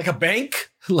 Huh? Like a bank?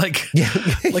 Like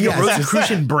a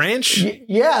Rosicrucian branch?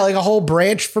 Yeah, like a whole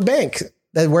branch for bank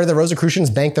where the Rosicrucians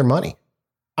bank their money.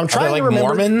 I'm trying to remember.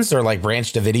 Mormons or like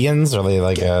Branch Davidians, or are they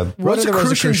like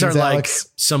Rosicrucians are like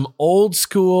some old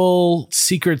school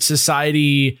secret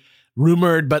society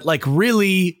rumored, but like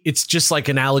really it's just like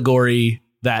an allegory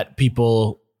that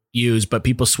people use, but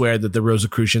people swear that the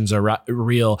Rosicrucians are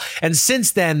real. And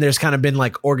since then there's kind of been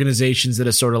like organizations that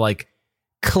have sort of like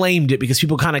claimed it because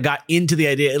people kind of got into the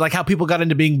idea, like how people got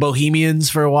into being bohemians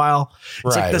for a while.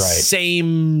 It's like the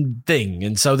same thing.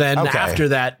 And so then after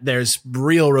that, there's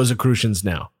real Rosicrucians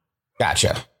now.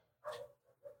 Gotcha.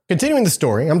 Continuing the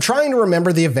story, I'm trying to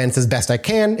remember the events as best I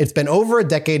can. It's been over a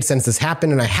decade since this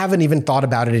happened, and I haven't even thought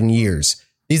about it in years.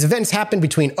 These events happened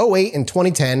between 2008 and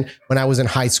 2010 when I was in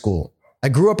high school. I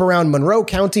grew up around Monroe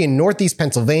County in Northeast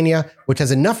Pennsylvania, which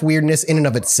has enough weirdness in and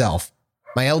of itself.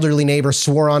 My elderly neighbor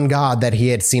swore on God that he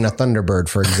had seen a Thunderbird,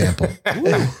 for example.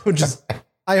 Which is,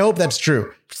 I hope that's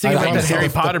true. Thinking about that Harry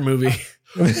Potter movie.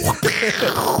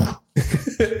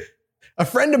 A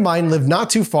friend of mine lived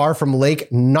not too far from Lake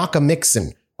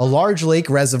Nockamixon, a large lake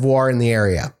reservoir in the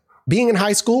area. Being in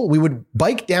high school, we would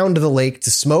bike down to the lake to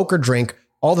smoke or drink,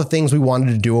 all the things we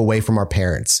wanted to do away from our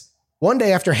parents. One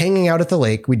day after hanging out at the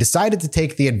lake, we decided to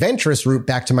take the adventurous route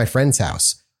back to my friend's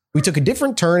house. We took a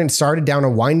different turn and started down a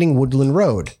winding woodland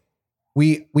road.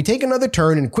 We take another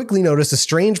turn and quickly notice a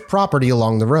strange property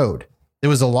along the road. There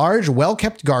was a large,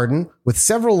 well-kept garden with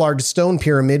several large stone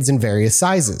pyramids in various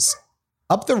sizes.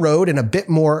 Up the road a bit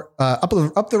more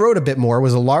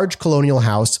was a large colonial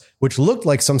house which looked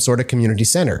like some sort of community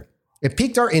center. It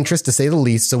piqued our interest to say the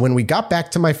least, so when we got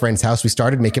back to my friend's house, we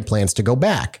started making plans to go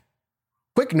back.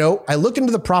 Quick note, I looked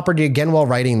into the property again while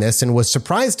writing this and was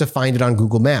surprised to find it on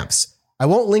Google Maps. I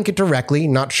won't link it directly,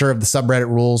 not sure of the subreddit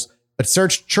rules, but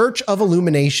search Church of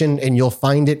Illumination and you'll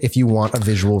find it if you want a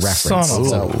visual reference.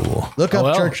 So look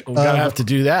up Church. We're gonna have to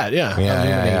do that.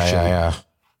 Yeah.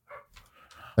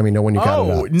 Let me know when you got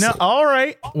it up. No, all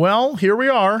right. Well, here we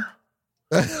are.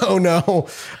 Oh no.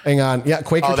 Hang on. Yeah,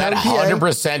 Quaker that County,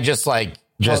 100%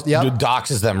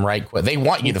 doxes them right quick. They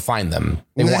want you to find them.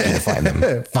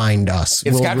 Find us.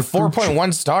 It's got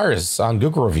 4.1 stars on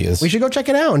Google reviews. We should go check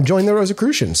it out and join the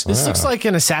Rosicrucians. This looks like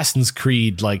an Assassin's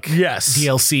Creed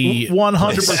DLC.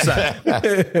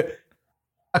 100%.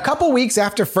 A couple weeks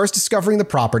after first discovering the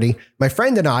property, my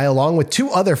friend and I, along with two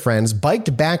other friends,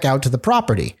 biked back out to the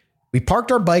property. We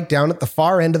parked our bike down at the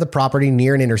far end of the property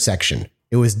near an intersection.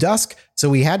 It was dusk, so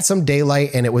we had some daylight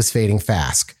and it was fading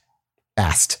fast.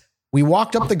 We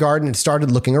walked up the garden and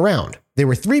started looking around. There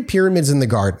were 3 pyramids in the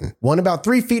garden, one about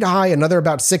 3 feet high, another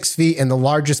about 6 feet, and the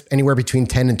largest anywhere between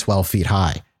 10 and 12 feet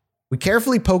high. We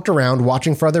carefully poked around,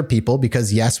 watching for other people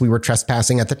because, yes, we were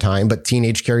trespassing at the time, but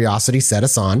teenage curiosity set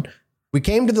us on. We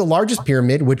came to the largest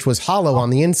pyramid, which was hollow on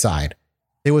the inside.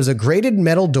 There was a grated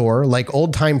metal door, like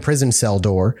old-time prison cell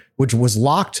door, which was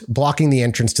locked, blocking the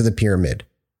entrance to the pyramid.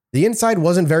 The inside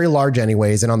wasn't very large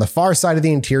anyways, and on the far side of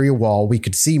the interior wall, we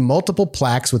could see multiple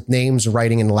plaques with names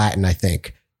writing in Latin, I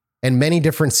think, and many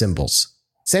different symbols.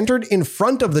 Centered in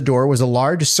front of the door was a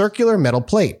large circular metal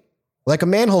plate, like a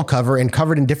manhole cover and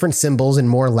covered in different symbols and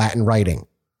more Latin writing.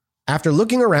 After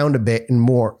looking around a bit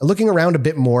more,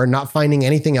 and not finding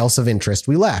anything else of interest,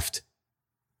 we left.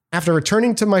 After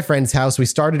returning to my friend's house, we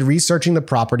started researching the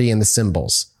property and the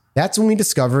symbols. That's when we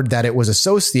discovered that it was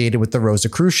associated with the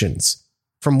Rosicrucians.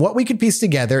 From what we could piece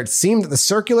together, it seemed that the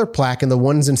circular plaque and the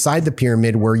ones inside the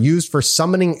pyramid were used for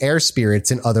summoning air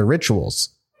spirits and other rituals.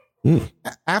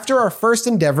 After our first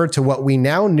endeavor to what we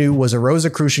now knew was a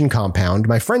Rosicrucian compound,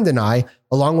 my friend and I,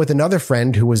 along with another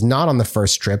friend who was not on the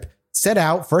first trip, set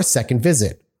out for a second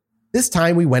visit. This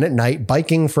time we went at night,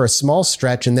 biking for a small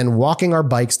stretch and then walking our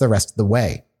bikes the rest of the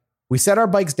way. We set our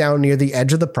bikes down near the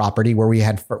edge of the property where we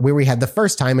had the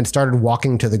first time and started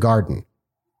walking to the garden.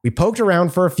 We poked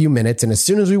around for a few minutes, and as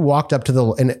soon as we walked up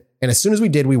to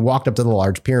we walked up to the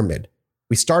large pyramid.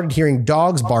 We started hearing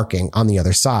dogs barking on the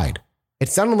other side. It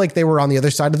sounded like they were on the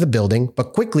other side of the building,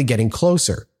 but quickly getting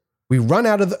closer. We run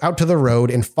out to the road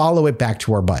and follow it back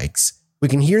to our bikes. We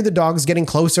can hear the dogs getting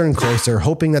closer and closer,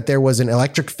 hoping that there was an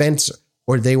electric fence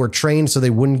or they were trained so they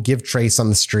wouldn't give chase on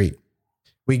the street.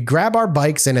 We grab our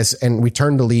bikes and we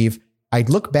turn to leave. I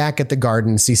look back at the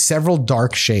garden and see several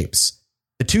dark shapes.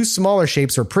 The two smaller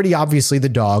shapes were pretty obviously the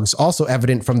dogs, also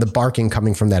evident from the barking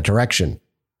coming from that direction.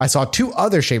 I saw two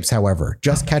other shapes, however,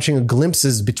 just catching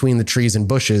glimpses between the trees and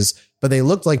bushes, but they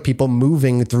looked like people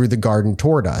moving through the garden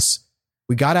toward us.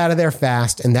 We got out of there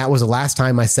fast, and that was the last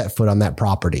time I set foot on that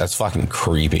property. That's fucking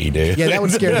creepy, dude. Yeah, that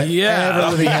would scare the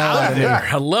living hell out of me.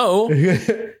 Hello.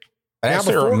 It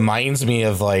actually reminds me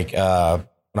of like when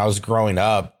I was growing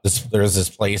up, there was this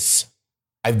place.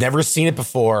 I've never seen it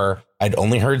before. I'd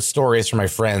only heard stories from my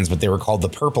friends, but they were called the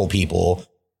Purple People.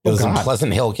 It was in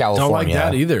Pleasant Hill, California. Don't like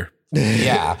that either.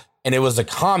 Yeah. And it was a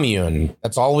commune.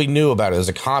 That's all we knew about it. It was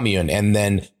a commune. And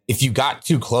then if you got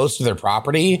too close to their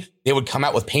property, they would come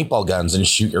out with paintball guns and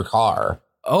shoot your car.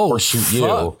 Oh, or shoot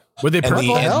you. Were they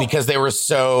purple? And because they were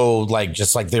so like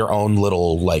just like their own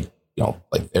little like, you know,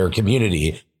 like their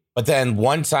community. But then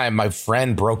one time my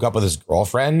friend broke up with his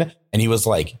girlfriend and he was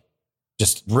like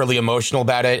just really emotional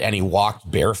about it. And he walked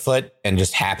barefoot and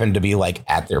just happened to be like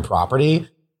at their property.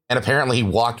 And apparently he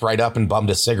walked right up and bummed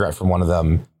a cigarette from one of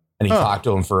them. And he talked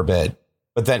to him for a bit.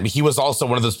 But then he was also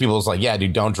one of those people who's like, yeah,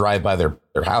 dude, don't drive by their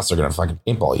house. They're going to fucking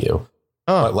paintball you.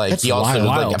 But like he also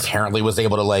like apparently was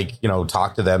able to like, you know,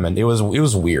 talk to them. And it was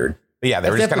weird. But yeah,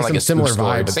 they were just kind of like a similar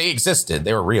vibe. But they existed.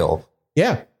 They were real.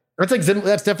 Yeah. That's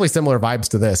definitely similar vibes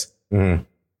to this.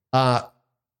 Mm-hmm.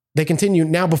 They continue.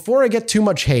 Now, before I get too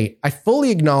much hate, I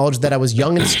fully acknowledge that I was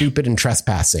young and stupid and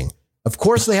trespassing. Of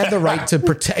course, they had the right to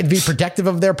be protective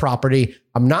of their property.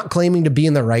 I'm not claiming to be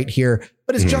in the right here,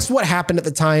 but it's just what happened at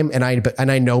the time, and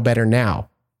I know better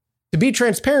now. To be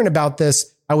transparent about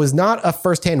this, I was not a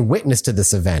firsthand witness to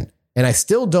this event, and I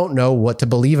still don't know what to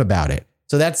believe about it.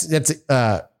 So that's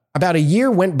about a year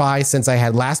went by since I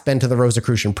had last been to the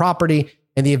Rosicrucian property,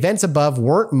 and the events above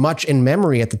weren't much in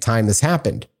memory at the time this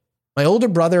happened. My older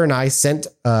brother and I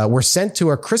were sent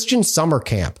to a Christian summer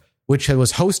camp, which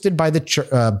was hosted by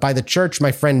the church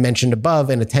my friend mentioned above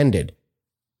and attended.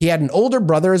 He had an older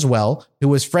brother as well, who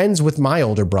was friends with my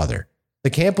older brother. The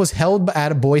camp was held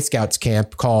at a Boy Scouts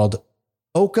camp called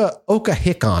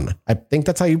Okahickon. I think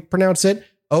that's how you pronounce it.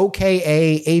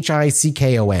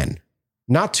 Okahickon.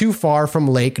 Not too far from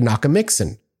Lake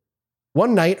Nakamixon.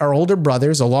 One night, our older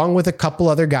brothers, along with a couple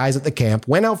other guys at the camp,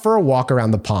 went out for a walk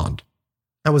around the pond.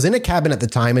 I was in a cabin at the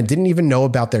time and didn't even know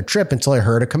about their trip until I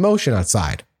heard a commotion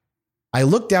outside. I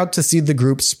looked out to see the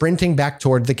group sprinting back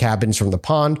toward the cabins from the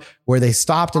pond, where they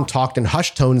stopped and talked in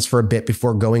hushed tones for a bit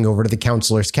before going over to the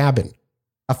counselor's cabin.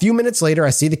 A few minutes later, I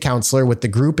see the counselor with the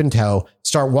group in tow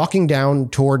start walking down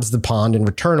towards the pond and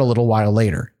return a little while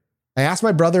later. I asked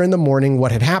my brother in the morning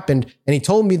what had happened, and he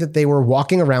told me that they were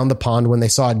walking around the pond when they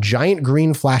saw a giant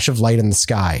green flash of light in the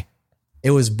sky.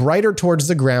 It was brighter towards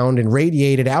the ground and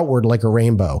radiated outward like a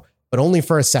rainbow, but only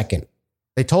for a second.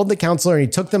 They told the counselor and he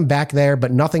took them back there,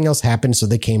 but nothing else happened, so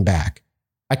they came back.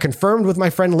 I confirmed with my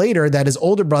friend later that his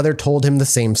older brother told him the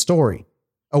same story.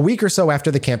 A week or so after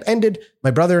the camp ended,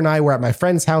 my brother and I were at my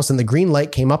friend's house and the green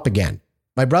light came up again.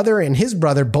 My brother and his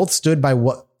brother both stood by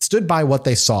what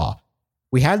they saw.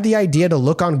 We had the idea to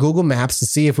look on Google Maps to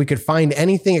see if we could find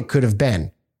anything it could have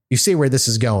been. You see where this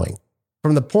is going.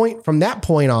 From that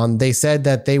point on, they said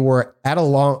that they were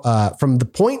along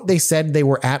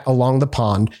the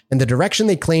pond, and the direction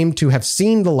they claimed to have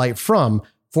seen the light from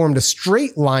formed a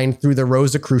straight line through the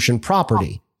Rosicrucian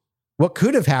property. What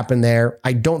could have happened there,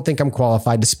 I don't think I'm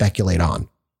qualified to speculate on.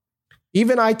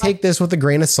 Even I take this with a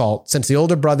grain of salt, since the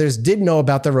older brothers did know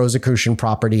about the Rosicrucian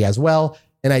property as well,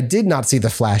 and I did not see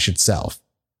the flash itself.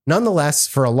 Nonetheless,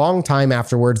 for a long time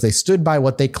afterwards, they stood by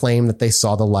what they claimed that they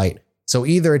saw the light. So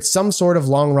either it's some sort of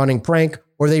long-running prank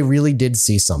or they really did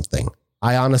see something.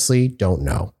 I honestly don't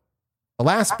know. The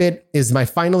last bit is my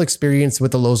final experience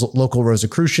with the local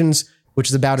Rosicrucians, which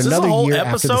is about another year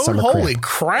after the summer camp. Holy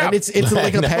crap. And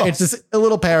it's just a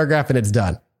little paragraph and it's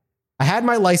done. I had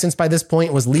my license by this point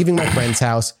and was leaving my friend's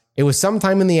house. It was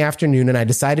sometime in the afternoon, and I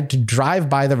decided to drive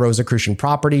by the Rosicrucian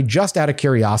property just out of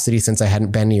curiosity since I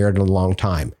hadn't been near it in a long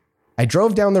time. I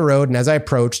drove down the road, and as I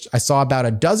approached, I saw about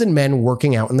a dozen men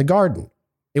working out in the garden.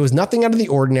 It was nothing out of the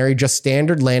ordinary, just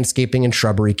standard landscaping and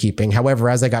shrubbery keeping. However,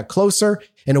 as I got closer,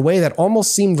 in a way that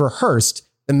almost seemed rehearsed,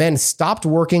 the men stopped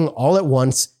working all at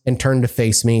once and turned to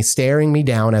face me, staring me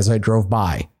down as I drove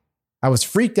by. I was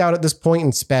freaked out at this point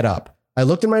and sped up. I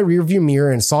looked in my rearview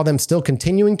mirror and saw them still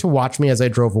continuing to watch me as I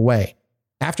drove away.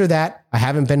 After that, I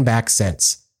haven't been back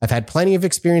since. I've had plenty of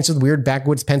experience with weird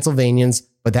backwoods Pennsylvanians,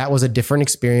 but that was a different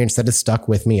experience that has stuck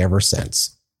with me ever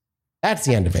since. That's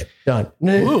the end of it. Done.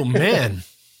 Ooh, man.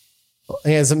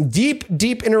 And some deep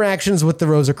interactions with the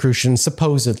Rosicrucians,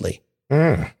 supposedly.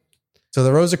 So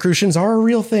the Rosicrucians are a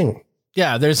real thing.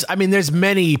 Yeah, there's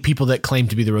many people that claim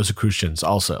to be the Rosicrucians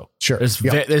also. Sure.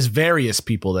 There's various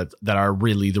people that are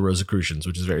really the Rosicrucians,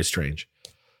 which is very strange.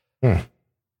 All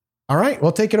right,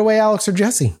 well, take it away, Alex or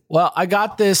Jesse. Well, I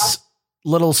got this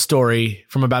little story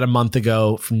from about a month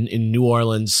ago in New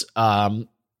Orleans.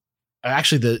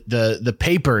 Actually, the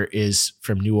paper is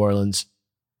from New Orleans.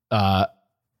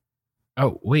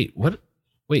 Oh, wait, what?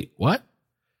 Wait, what?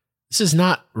 This is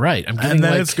not right. I'm getting and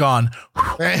then it's gone.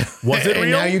 Was it real?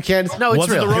 Now you can't. No, it's was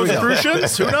real. it the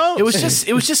Rosicrucians? Who knows?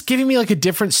 It was just giving me like a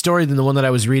different story than the one that I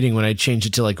was reading when I changed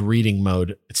it to like reading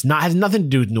mode. Has nothing to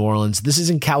do with New Orleans. This is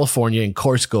in California in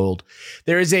Coarsegold.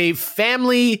 There is a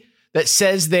family that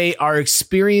says they are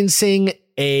experiencing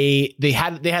they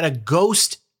had a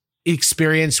ghost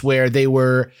experience where they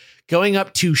were going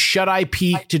up to Shut-Eye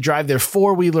Peak to drive their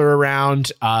four-wheeler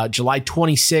around July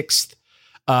 26th.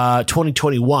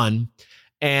 2021,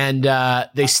 and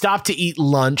they stopped to eat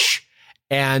lunch,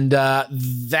 and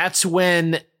that's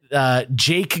when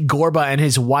Jake Gorba and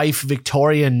his wife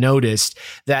Victoria noticed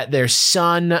that their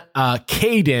son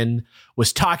Caden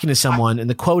was talking to someone, and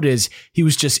the quote is, he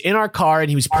was just in our car and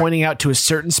he was pointing out to a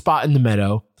certain spot in the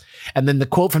meadow. And then the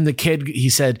quote from the kid, he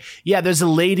said, yeah, there's a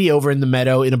lady over in the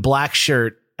meadow in a black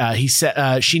shirt. He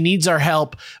said she needs our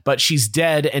help, but she's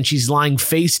dead and she's lying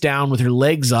face down with her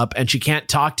legs up and she can't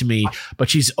talk to me,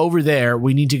 but she's over there.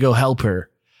 We need to go help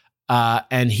her.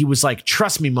 And he was like,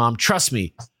 trust me, Mom, trust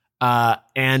me.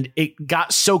 And it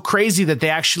got so crazy that they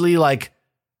actually like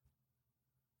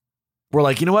were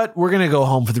like, you know what? We're going to go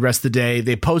home for the rest of the day.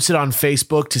 They posted on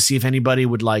Facebook to see if anybody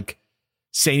would like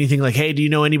say anything like, hey, do you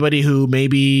know anybody who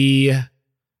maybe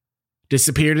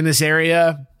disappeared in this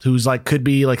area, who's like could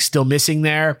be like still missing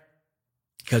there,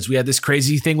 because we had this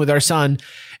crazy thing with our son.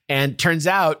 And turns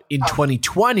out in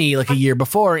 2020, like a year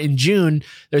before, in June,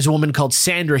 there's a woman called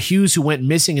Sandra Hughes who went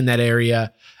missing in that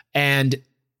area, and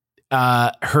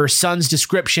her son's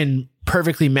description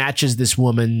perfectly matches this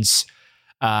woman's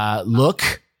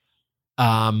look.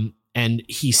 And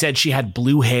he said she had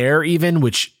blue hair even,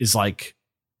 which is like,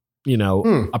 you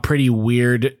know, a pretty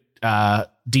weird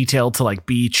detail to like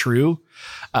be true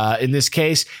in this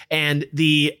case. And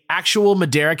the actual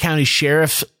Madera County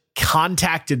Sheriff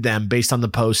contacted them based on the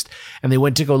post, and they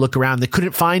went to go look around. They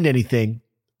couldn't find anything,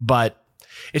 but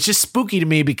it's just spooky to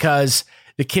me because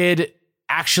the kid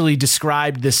actually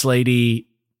described this lady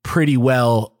pretty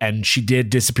well, and she did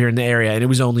disappear in the area, and it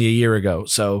was only a year ago.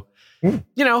 So, you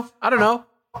know, I don't know.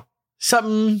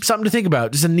 Something to think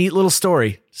about. Just a neat little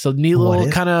story. So neat little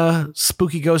kind of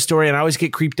spooky ghost story. And I always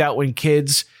get creeped out when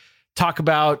kids talk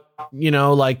about, you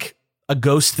know, like a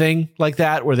ghost thing like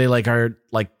that, where they like are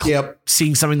like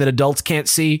seeing something that adults can't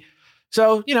see.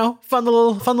 So, you know, fun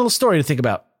little story to think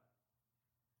about.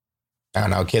 I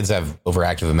don't know. Kids have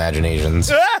overactive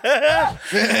imaginations. Man,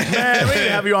 we need to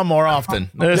have you on more often.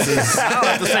 I don't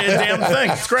have to say a damn thing.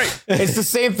 It's great. It's the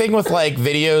same thing with like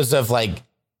videos of like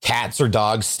cats or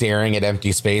dogs staring at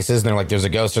empty spaces, and they're like, there's a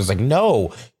ghost. It's like,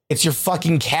 no, it's your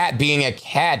fucking cat being a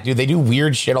cat, dude. They do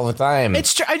weird shit all the time.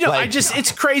 It's true. I know. Like,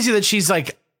 it's crazy that she's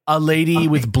like a lady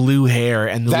with blue hair,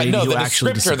 and the lady who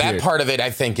actually disappeared. That part of it, I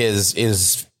think,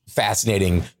 is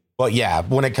fascinating. But yeah,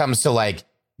 when it comes to like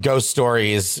ghost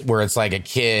stories where it's like a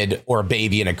kid or a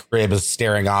baby in a crib is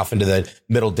staring off into the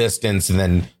middle distance, and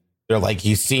then they're like,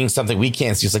 he's seeing something we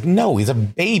can't see. It's like, no, he's a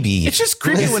baby. It's just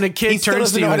creepy when a kid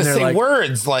turns to you and they're like,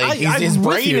 words. Like his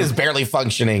brain is barely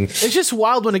functioning. It's just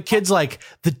wild when a kid's like,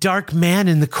 the dark man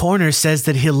in the corner says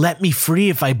that he'll let me free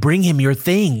if I bring him your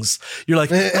things. You're like,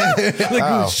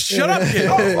 shut up, kid.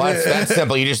 Well, that's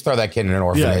simple. You just throw that kid in an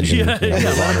orphanage and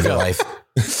move on with your life.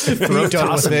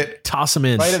 Toss him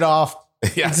in. Write it off.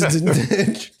 Yeah.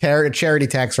 Charity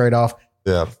tax write-off.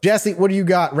 Yeah. Jesse, what do you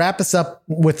got? Wrap us up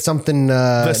with something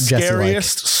the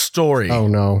scariest story. Oh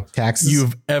no, taxes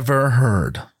you've ever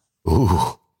heard.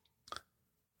 Ooh.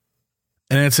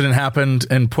 An incident happened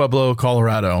in Pueblo,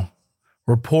 Colorado.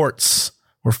 Reports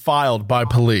were filed by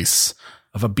police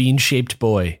Of a bean-shaped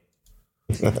boy.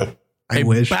 I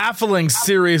wish. baffling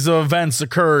series of events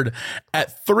occurred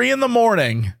at 3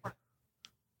 a.m.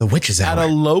 The witch's at hour. a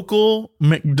local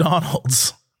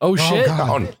McDonald's. Oh, shit.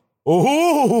 God.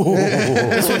 Ooh.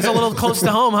 This one's a little close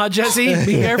to home, huh, Jesse?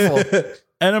 Be careful.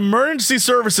 And emergency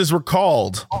services were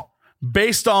called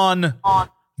based on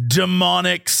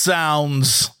demonic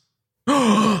sounds.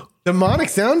 Demonic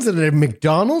sounds at a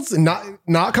McDonald's and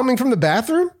not coming from the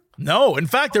bathroom? No, in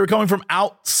fact, they were coming from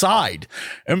outside.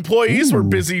 Employees were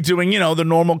busy doing, the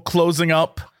normal closing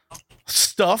up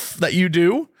stuff that you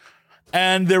do.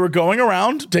 And they were going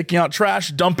around, taking out trash,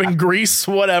 dumping grease,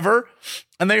 whatever.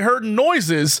 And they heard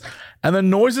noises. And the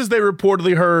noises they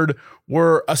reportedly heard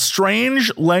were a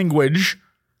strange language,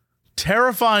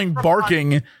 terrifying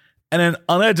barking, and an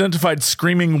unidentified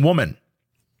screaming woman.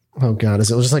 Oh, God. Is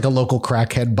it just like a local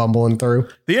crackhead bumbling through?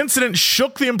 The incident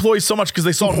shook the employees so much because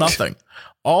they saw nothing.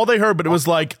 All they heard, but it was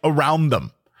like around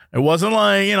them. It wasn't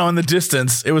like, in the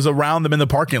distance. It was around them in the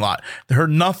parking lot. They heard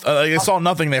nothing. They saw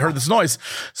nothing. They heard this noise.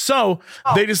 So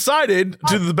they decided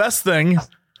to do the best thing.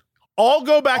 All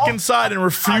go back inside and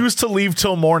refuse to leave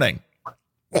till morning.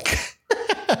 Wow.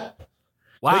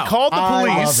 They called the I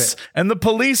love police, it. and the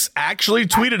police actually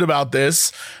tweeted about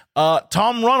this.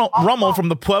 Tom Rummel from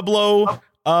the Pueblo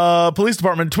Police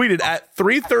Department tweeted at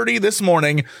 3:30 this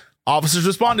morning, officers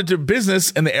responded to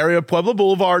business in the area of Pueblo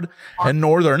Boulevard and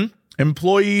Northern.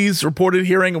 Employees reported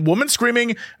hearing a woman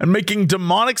screaming and making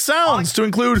demonic sounds to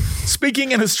include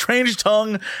speaking in a strange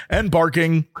tongue and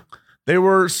barking. They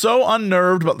were so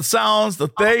unnerved about the sounds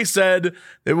that they said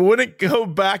they wouldn't go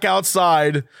back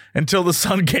outside until the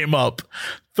sun came up.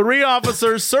 3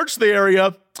 officers searched the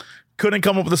area, couldn't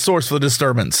come up with a source for the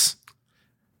disturbance.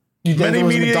 Many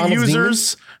media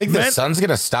users, Think the sun's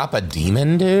gonna stop a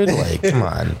demon, dude? Like, come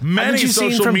on. many you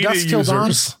seen social From media Dusk Till Dawn?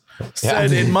 users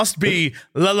said it must be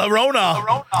La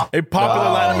Llorona, a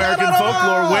popular Latin American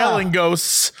folklore wailing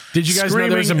ghost. Did you guys know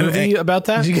there was a screaming movie about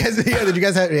that? Did you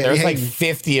guys have... There's like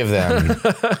 50 of them.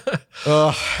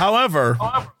 However,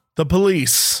 the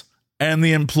police and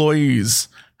the employees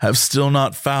have still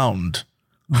not found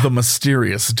the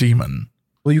mysterious demon.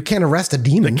 Well, you can't arrest a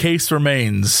demon. Case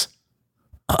remains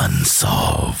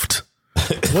unsolved.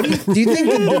 What do you think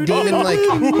the demon, like...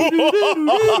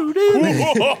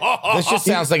 This just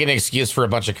sounds like an excuse for a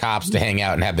bunch of cops to hang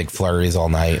out and have McFlurries all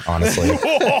night, honestly.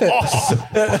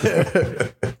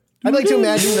 I'd like to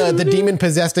imagine the demon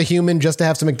possessed a human just to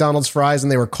have some McDonald's fries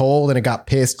and they were cold and it got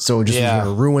pissed, so it just was going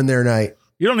to ruin their night.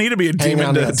 You don't need to be a demon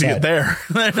on the to outside. get there.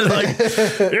 Like,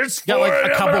 it's Got like a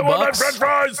 4 couple a.m. and I want my bucks. French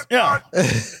fries. Yeah.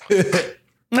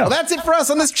 Well, that's it for us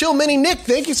on this Chill Mini. Nick,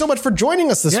 thank you so much for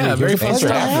joining us this week. Yeah, very It was a fun. pleasure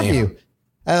to Thanks for have having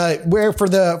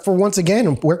you. For once again,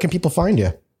 where can people find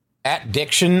you? At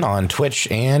Diction on Twitch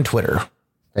and Twitter.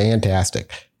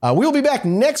 Fantastic. We'll be back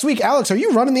next week. Alex, are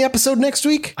you running the episode next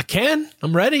week? I can.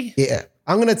 I'm ready. Yeah.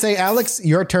 I'm going to say, Alex,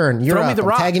 your turn. You're Throw me up. the I'm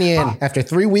rock. tagging you in. After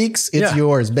 3 weeks, it's Yeah.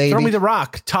 yours, baby. Throw me the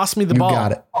rock. Toss me the you ball.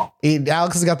 got it.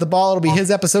 Alex has got the ball. It'll be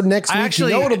his episode next week.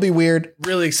 actually- you know it'll be weird.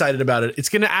 Really excited about it. It's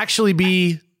going to actually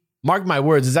be, mark my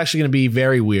words, it's actually going to be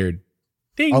very weird.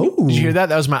 Ding. Oh. Did you hear that?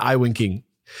 That was my eye winking.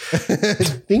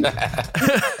 Thanks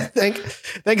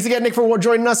again, Nick, for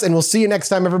joining us, and we'll see you next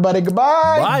time, everybody.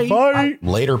 Goodbye. Bye.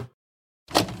 Later.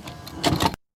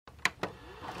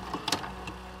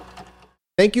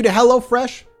 Thank you to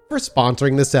HelloFresh for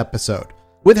sponsoring this episode.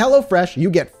 With HelloFresh,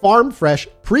 you get farm fresh,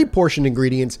 pre-portioned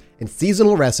ingredients and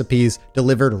seasonal recipes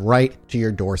delivered right to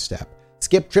your doorstep.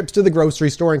 Skip trips to the grocery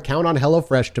store and count on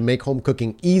HelloFresh to make home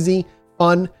cooking easy,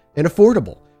 fun, and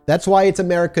affordable. That's why it's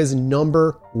America's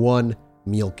 #1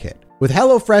 meal kit. With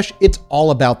HelloFresh, it's all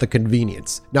about the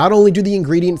convenience. Not only do the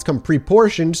ingredients come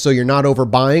pre-portioned so you're not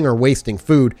overbuying or wasting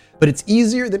food, but it's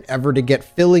easier than ever to get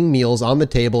filling meals on the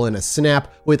table in a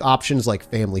snap with options like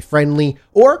family-friendly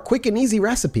or quick and easy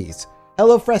recipes.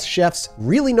 HelloFresh chefs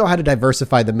really know how to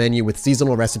diversify the menu with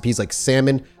seasonal recipes like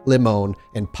salmon, limon,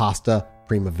 and pasta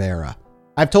primavera.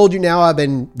 I've told you now I've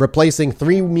been replacing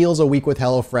 3 meals a week with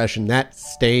HelloFresh, and that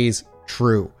stays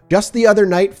true. Just the other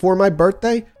night for my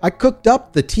birthday, I cooked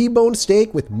up the T-bone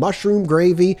steak with mushroom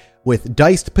gravy with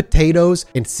diced potatoes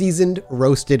and seasoned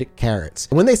roasted carrots.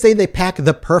 And when they say they pack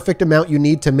the perfect amount you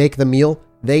need to make the meal,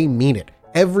 they mean it.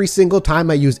 Every single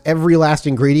time I use every last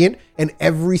ingredient, and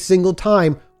every single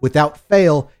time, without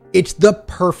fail, it's the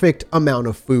perfect amount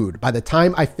of food. By the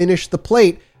time I finish the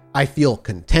plate, I feel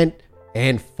content,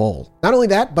 and full. Not only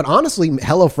that, but honestly,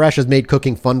 HelloFresh has made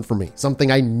cooking fun for me,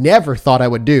 something I never thought I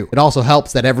would do. It also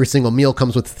helps that every single meal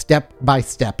comes with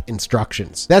step-by-step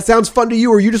instructions. That sounds fun to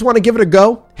you, or you just want to give it a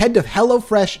go? Head to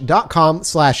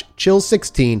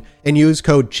HelloFresh.com/chill16 and use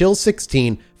code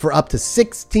chill16 for up to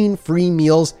 16 free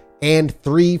meals and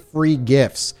 3 free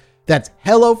gifts. That's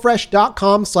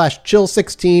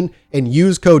HelloFresh.com/chill16 and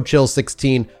use code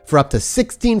chill16 for up to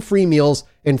 16 free meals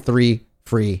and 3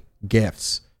 free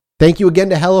gifts. Thank you again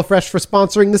to HelloFresh for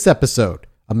sponsoring this episode,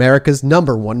 America's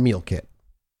 #1 meal kit.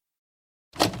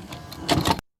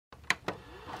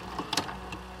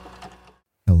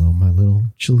 Hello, my little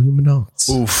Chilluminauts.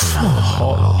 Oof.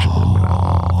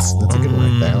 That's a good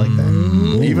one right there. I like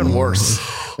that. Even worse.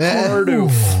 Hard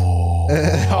oof.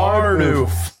 Hard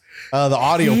oof. The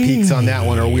audio peaks on that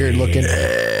one are weird looking.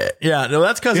 Yeah, no,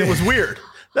 that's because it was weird.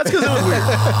 That's because it was weird.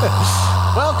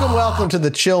 Welcome to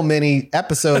the Chill Mini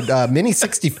episode, Mini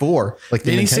 64. Like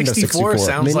the Mini Nintendo 64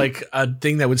 sounds Mini- like a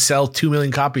thing that would sell 2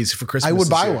 million copies for Christmas. I would this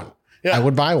buy year. one. Yeah. I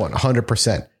would buy one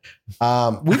 100%.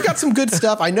 We've got some good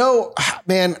stuff. I know,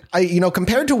 man,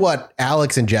 compared to what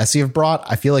Alex and Jesse have brought,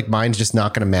 I feel like mine's just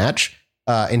not going to match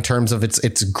in terms of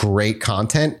its great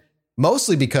content.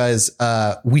 Mostly because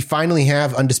we finally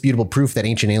have undisputable proof that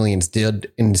ancient aliens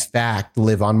did, in fact,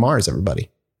 live on Mars, everybody.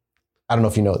 I don't know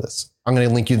if you know this. I'm going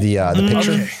to link you the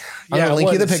picture. Okay. I'm going to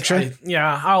link you the picture.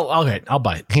 I'll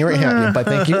buy it. Here, but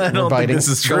thank you. We're biting. this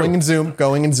is true. Going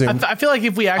in Zoom. I feel like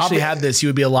if we actually had this, you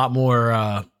would be a lot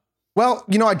more. Well,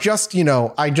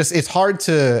 it's hard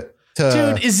to.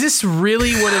 Dude, is this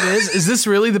really what it is? Is this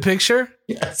really the picture?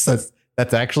 Yes,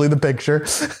 that's actually the picture.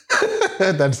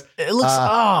 That's It looks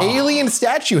alien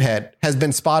statue head has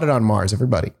been spotted on Mars.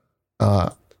 Everybody,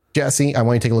 Jesse, I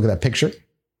want you to take a look at that picture.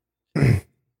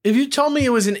 If you told me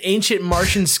it was an ancient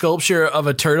Martian sculpture of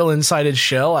a turtle inside its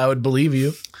shell, I would believe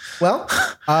you. Well,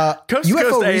 Coast to UFO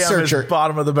Coast AM researcher. is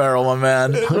bottom of the barrel, my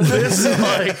man. This is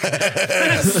like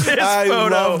this I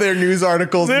photo. love their news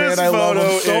articles, This man. I love them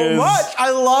photo so is- much.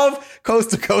 I love Coast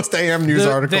to Coast AM news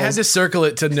articles. They had to circle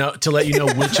it to let you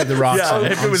know which of the rocks. Yeah, on-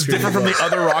 if on it was screen different from the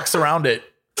other rocks around it.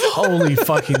 Holy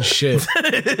fucking shit!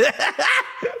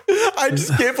 I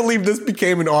just can't believe this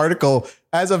became an article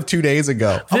as of 2 days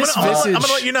ago. I'm This gonna visage-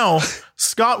 let you know,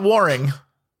 Scott Waring,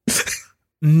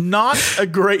 not a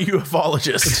great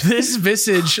ufologist. This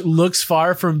visage looks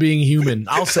far from being human.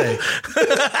 I'll say,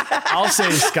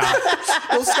 Scott.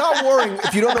 Well, Scott Waring,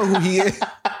 if you don't know who he is,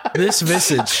 This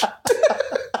visage.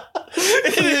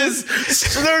 It is.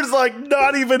 There's like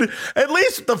not even, at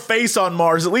least the face on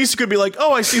Mars. At least you could be like,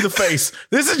 oh, I see the face.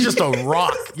 This is just a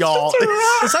rock, y'all.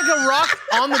 It's like a rock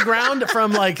on the ground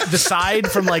from like the side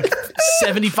from like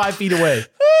 75 feet away.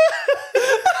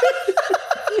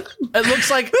 It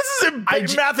looks like This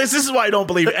is Mathis. This is why I don't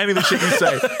believe any of the shit you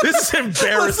say. This is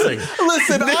embarrassing.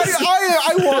 listen,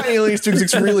 I want aliens to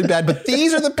exist really bad, but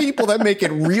these are the people that make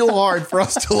it real hard for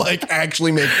us to like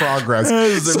actually make progress.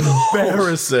 This is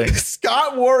embarrassing.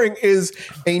 Scott Waring is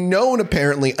a known,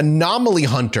 apparently, anomaly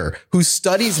hunter who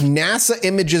studies NASA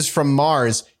images from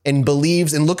Mars and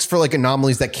believes and looks for like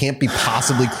anomalies that can't be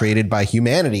possibly created by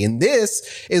humanity. And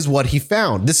this is what he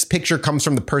found. This picture comes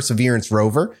from the Perseverance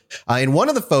rover. In one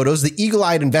of the photos, the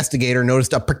eagle-eyed investigator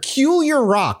noticed a peculiar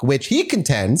rock, which he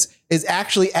contends is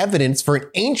actually evidence for an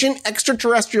ancient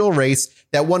extraterrestrial race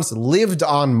that once lived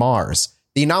on Mars.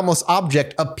 The anomalous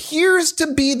object appears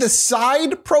to be the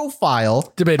side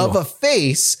profile Debatable. of a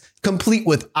face complete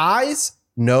with eyes,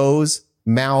 nose,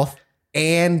 mouth,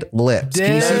 and lips.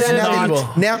 Can you see that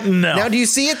Debatable. now, do you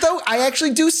see it though? I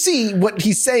actually do see what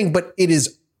he's saying, but it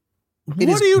is.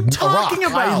 What are you talking I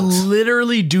about?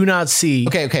 literally do not see.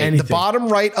 Okay. anything. The bottom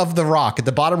right of the rock, at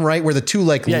the bottom right where the two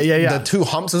the two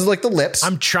humps is like the lips.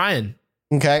 I'm trying.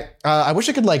 Okay. I wish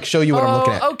I could like show you what I'm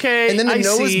looking at. Okay. And then the I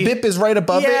nose see. bip is right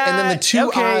above it, and then the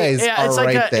two eyes are it's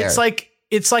like right there.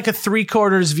 It's like a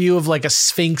 3/4 view of like a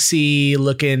sphinxy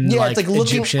looking. Yeah, like it's like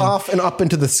looking Egyptian. off and up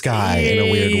into the sky in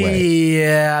a weird way.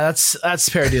 Yeah, that's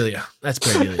pareidolia. That's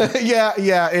pareidolia.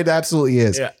 Yeah, it absolutely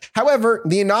is. Yeah. However,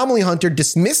 the anomaly hunter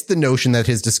dismissed the notion that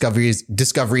his discovery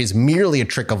is merely a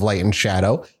trick of light and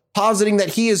shadow, positing that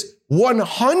he is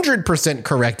 100%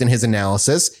 correct in his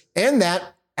analysis, and that,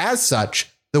 as such,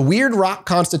 the weird rock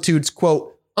constitutes,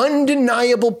 quote,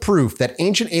 undeniable proof that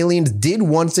ancient aliens did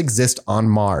once exist on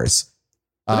Mars.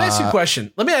 Let me ask you a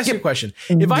question.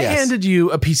 If I yes. handed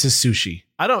you a piece of sushi,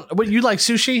 you like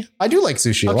sushi? I do like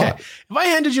sushi a Okay. lot. If I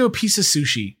handed you a piece of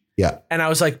sushi Yeah. and I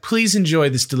was like, please enjoy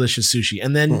this delicious sushi,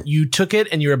 and then you took it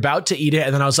and you're about to eat it,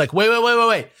 and then I was like,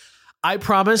 wait. I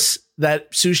promise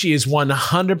that sushi is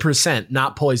 100%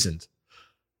 not poisoned.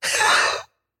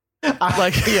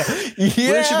 Like, Yeah. But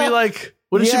it should be like,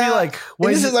 What it should be like? And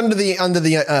this is under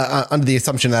the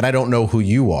assumption that I don't know who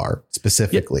you are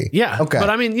specifically. Yeah. Okay. But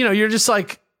I mean, you're just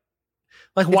like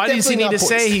why does he need to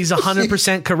say he's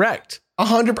 100% correct?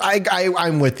 100.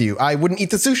 I'm with you. I wouldn't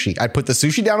eat the sushi. I'd put the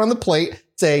sushi down on the plate,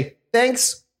 say,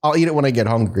 thanks. I'll eat it when I get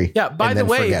hungry. Yeah. By the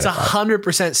way, it's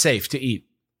 100% safe to eat.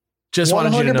 Just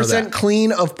wanted you to know that. 100%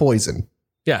 clean of poison.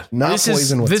 Yeah. Not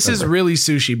poison whatsoever. This is really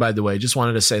sushi, by the way. Just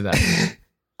wanted to say that.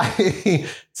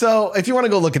 So if you want to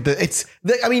go look at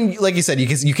like you said,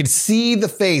 you can see the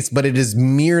face, but it is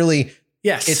merely,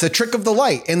 yes, it's a trick of the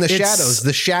light and the shadows,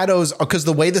 because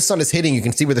the way the sun is hitting, you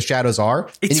can see where the shadows are.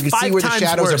 And you can see where the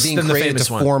shadows are being created to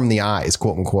form the eyes,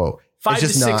 quote unquote. 5 to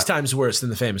 6 times worse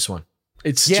than the famous one.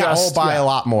 It's by a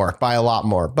lot more.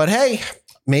 But hey,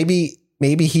 maybe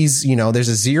he's, there's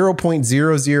a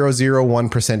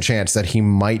 0.0001% chance that he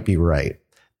might be right.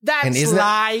 That's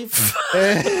life.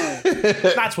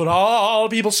 That's what all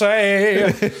people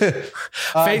say.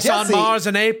 Face Jesse, on Mars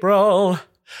in April.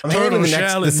 I'm handing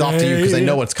this off to you because I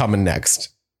know what's coming next.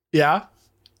 Yeah.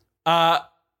 Okay.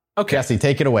 Jesse,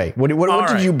 take it away. What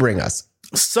did you bring us?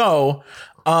 So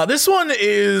this one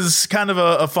is kind of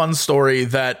a fun story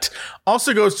that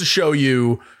also goes to show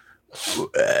you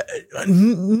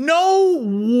know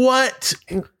what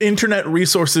internet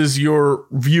resources you're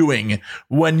viewing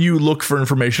when you look for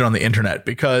information on the internet,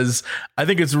 because I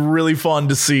think it's really fun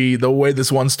to see the way this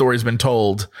one story has been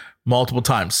told multiple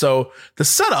times. So the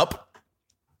setup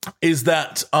is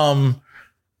that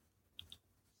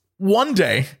one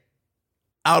day,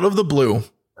 out of the blue,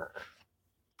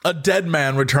 a dead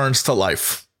man returns to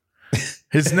life.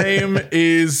 His name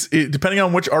is, depending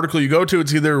on which article you go to,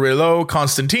 it's either Rillo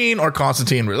Constantine or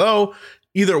Constantine Rillo.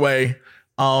 Either way,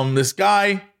 this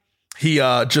guy, he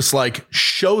just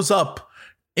shows up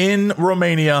in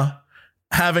Romania,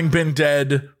 having been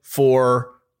dead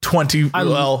for 20. I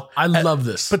love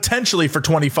this. Potentially for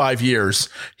 25 years,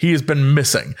 he has been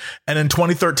missing. And in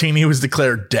 2013, he was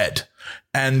declared dead.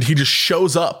 And he just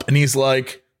shows up and he's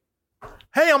like,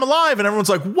 hey, I'm alive. And everyone's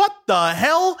like, what the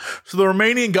hell? So the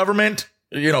Romanian government,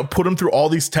 put him through all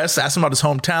these tests, asked him about his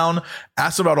hometown,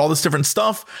 asked him about all this different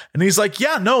stuff. And he's like,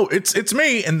 yeah, no, it's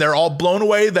me. And they're all blown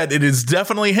away that it is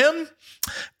definitely him.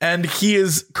 And he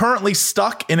is currently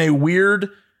stuck in he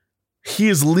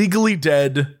is legally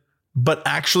dead, but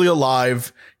actually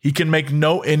alive. He can make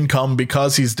no income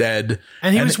because he's dead.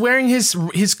 And he was wearing his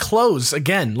clothes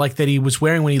again, like that he was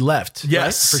wearing when he left.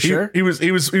 Yes, right? For sure. He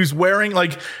was wearing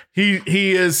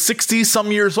he is 60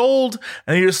 some years old,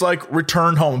 and he just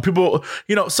returned home. People,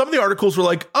 some of the articles were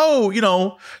like,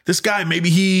 oh, this guy,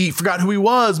 maybe he forgot who he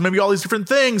was, maybe all these different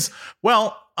things.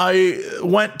 Well, I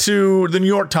went to the New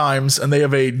York Times and they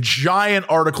have a giant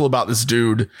article about this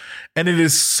dude, and it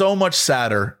is so much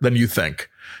sadder than you think.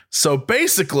 So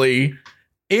basically,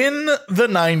 in the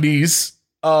 90s,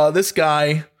 this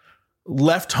guy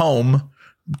left home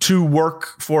to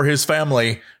work for his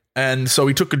family. And so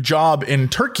he took a job in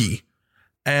Turkey,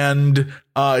 and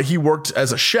he worked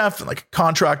as a chef and a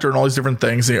contractor and all these different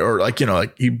things, or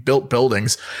he built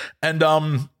buildings.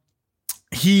 And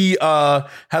he had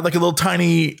a little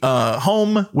tiny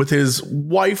home with his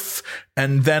wife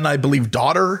and then I believe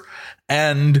daughter.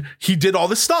 And he did all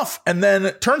this stuff. And then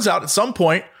it turns out at some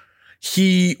point,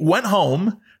 he went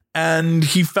home and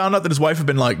he found out that his wife had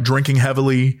been drinking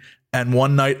heavily. And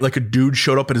one night, a dude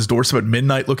showed up at his doorstep at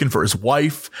midnight looking for his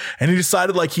wife. And he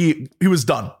decided he was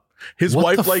done. His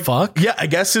what wife, the fuck? Yeah, I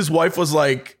guess his wife was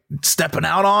stepping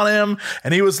out on him.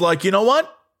 And he was like, you know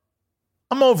what?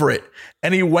 I'm over it.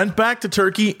 And he went back to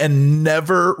Turkey and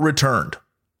never returned.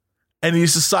 And he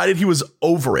decided he was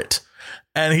over it.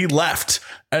 And he left.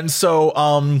 And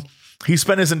so he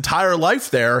spent his entire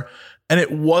life there. And it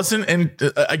wasn't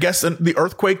I guess the big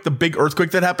earthquake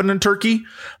that happened in Turkey.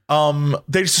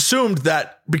 They just assumed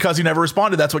that because he never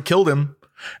responded, that's what killed him.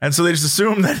 And so they just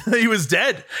assumed that he was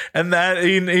dead and that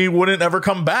he wouldn't ever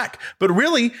come back. But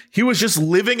really, he was just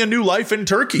living a new life in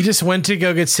Turkey. He just went to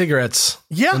go get cigarettes.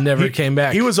 Yeah. And never came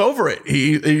back. He was over it.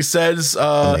 He says,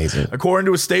 according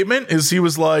to his statement, he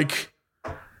was like,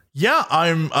 yeah,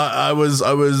 I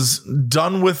was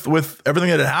done with everything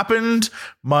that had happened.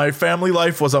 My family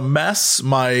life was a mess.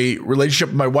 My relationship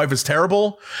with my wife is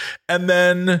terrible. And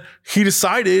then he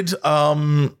decided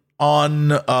on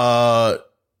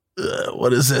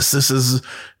what is this? This is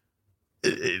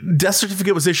death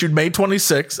certificate was issued May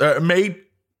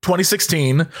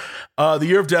 2016. The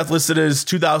year of death listed as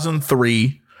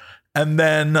 2003. And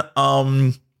then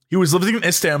he was living in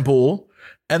Istanbul.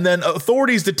 And then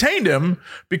authorities detained him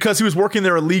because he was working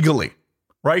there illegally,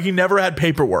 right? He never had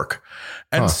paperwork.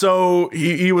 And so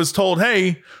he was told,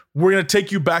 hey, we're going to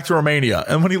take you back to Romania.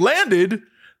 And when he landed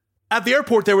at the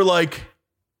airport, they were like,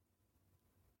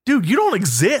 dude, you don't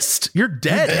exist. You're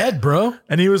dead. You're dead, bro.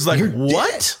 And he was like, You're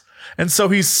what? dead. And so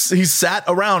he sat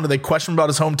around and they questioned him about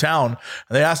his hometown and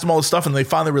they asked him all this stuff and they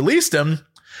finally released him.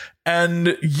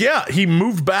 And yeah, he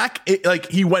moved back.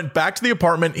 He went back to the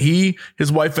apartment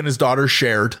his wife and his daughter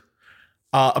shared.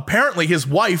 Apparently his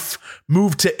wife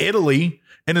moved to Italy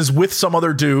and is with some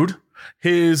other dude.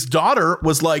 His daughter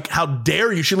was like, how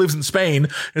dare you? She lives in Spain.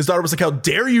 His daughter was like, how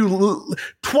dare you?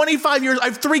 25 years. I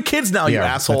have 3 kids now, you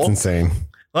asshole. That's insane.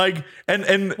 Like,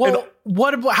 and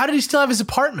what about, how did he still have his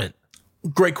apartment?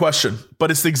 great question,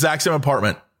 but it's the exact same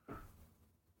apartment.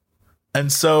 And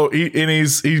so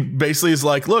he basically is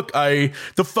like, look,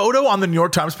 the photo on the New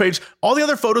York Times page, all the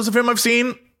other photos of him I've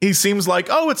seen, he seems like,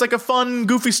 oh, it's like a fun,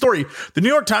 goofy story. The New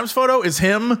York Times photo is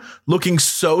him looking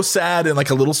so sad in like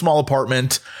a little small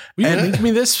apartment. Will you link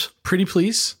me this, pretty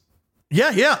please?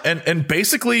 Yeah. And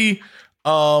basically,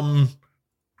 the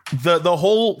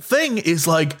whole thing is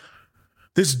like,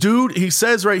 this dude, he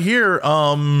says right here,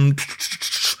 I'm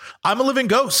a living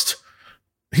ghost.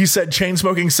 He said, chain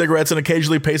smoking cigarettes and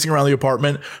occasionally pacing around the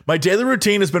apartment. My daily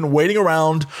routine has been waiting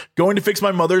around, going to fix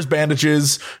my mother's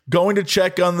bandages, going to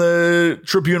check on the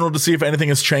tribunal to see if anything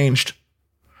has changed.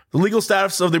 The legal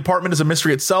status of the apartment is a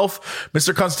mystery itself.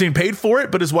 Mr. Constantine paid for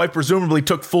it, but his wife presumably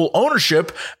took full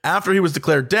ownership after he was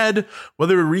declared dead.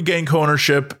 Whether he regained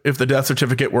co-ownership if the death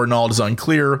certificate were annulled is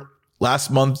unclear. The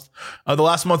last month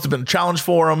has been a challenge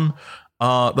for him.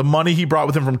 The money he brought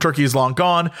with him from Turkey is long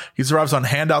gone. He survives on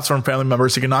handouts from family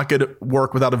members. He cannot get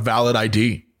work without a valid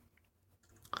ID.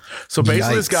 So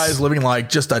basically, This guy is living like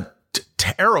just a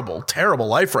terrible, terrible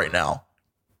life right now.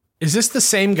 Is this the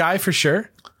same guy for sure?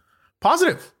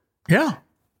 Positive. Yeah.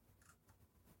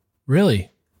 Really?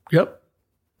 Yep.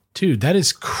 Dude, that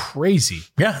is crazy.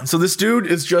 Yeah. So this dude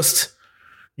is just,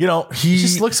 he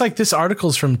just looks like this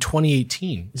article's from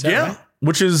 2018. Is that right?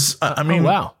 Which is, I mean, oh,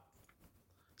 wow.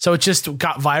 So it just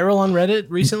got viral on Reddit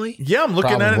recently? Yeah, I'm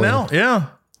looking at it now. Yeah.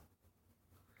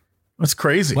 That's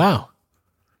crazy. Wow.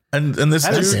 And this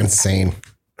That is insane.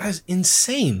 That is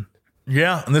insane.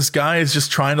 Yeah, and this guy is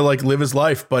just trying to like live his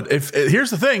life. But here's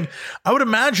the thing, I would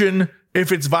imagine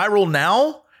if it's viral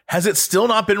now, has it still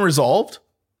not been resolved?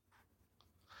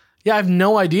 Yeah, I have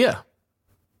no idea.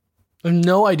 I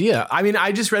mean,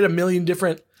 I just read a million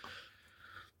different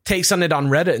takes on it on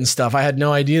Reddit and stuff. I had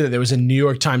no idea that there was a New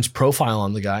York Times profile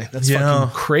on the guy. That's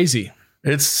fucking crazy.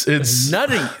 It's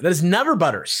nutty. That is never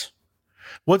butters.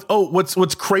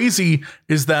 What's crazy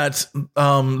is that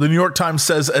the New York Times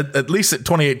says at least at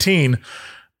 2018,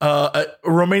 a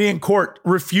Romanian court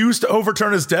refused to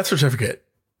overturn his death certificate.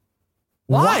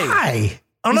 Why? I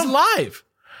don't He's know. alive.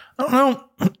 I don't know.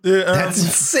 That's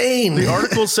insane. The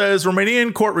article says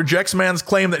Romanian court rejects man's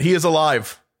claim that he is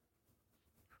alive.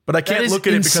 But I can't look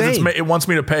at it because it wants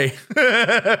me to pay.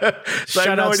 So I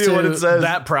have no idea what it says.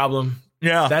 That problem.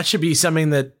 Yeah. That should be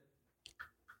something that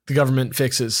the government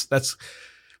fixes.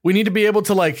 We need to be able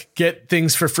to like get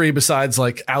things for free besides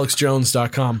like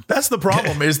alexjones.com. That's the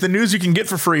problem is the news you can get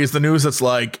for free is the news that's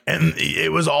like, and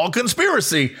it was all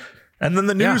conspiracy. And then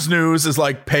the news is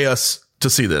like, pay us to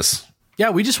see this.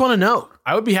 Yeah, we just want to know.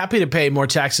 I would be happy to pay more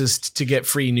taxes to get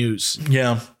free news.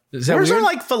 Yeah. Is that Where's weird? our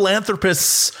like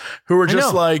philanthropists who are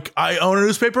just like, I own a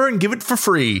newspaper and give it for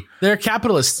free? They're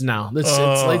capitalists now. It's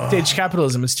late stage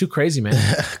capitalism. It's too crazy, man.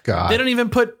 God. They don't even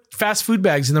put fast food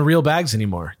bags in the real bags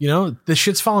anymore. You know, the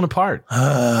shit's falling apart.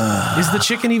 Is the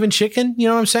chicken even chicken? You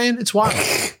know what I'm saying? It's wild.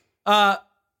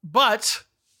 But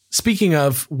speaking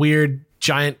of weird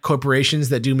giant corporations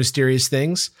that do mysterious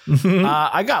things,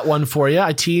 I got one for you.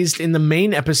 I teased in the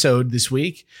main episode this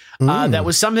week. That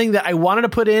was something that I wanted to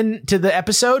put into the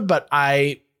episode, but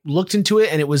I looked into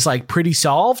it and it was like pretty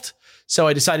solved. So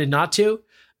I decided not to.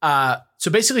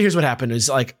 So basically here's what happened is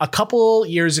like a couple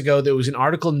years ago, there was an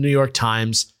article in the New York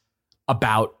Times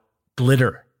about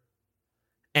glitter.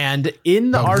 And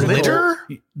in the article,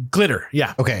 glitter.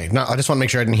 Yeah. Okay. No, I just want to make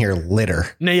sure I didn't hear litter.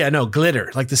 No, glitter,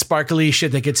 like the sparkly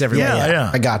shit that gets everywhere.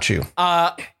 Yeah. I got you.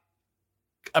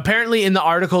 Apparently in the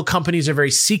article, companies are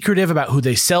very secretive about who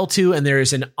they sell to. And there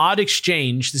is an odd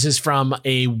exchange. This is from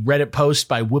a Reddit post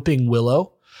by Whipping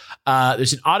Willow.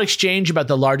 There's an odd exchange about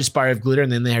the largest buyer of glitter.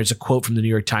 And then there's a quote from the New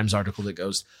York Times article that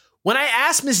goes, when I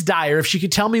asked Ms. Dyer if she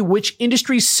could tell me which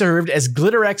industry served as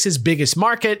GlitterX's biggest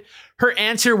market, her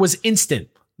answer was instant.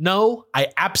 No, I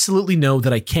absolutely know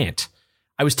that I can't.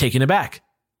 I was taken aback.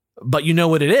 But you know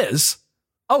what it is?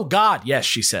 Oh, God, yes,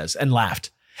 she says, and laughed.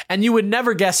 And you would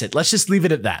never guess it. Let's just leave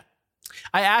it at that.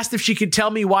 I asked if she could tell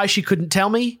me why she couldn't tell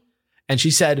me. And she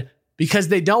said, because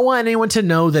they don't want anyone to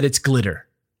know that it's glitter.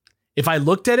 If I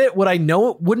looked at it, would I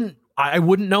know it wouldn't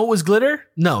know it was glitter?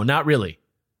 No, not really.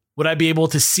 Would I be able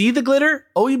to see the glitter?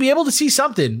 Oh, you'd be able to see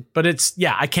something, but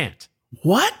I can't.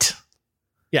 What?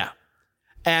 Yeah.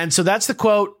 And so that's the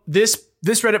quote. This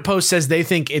Reddit post says they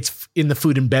think it's in the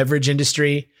food and beverage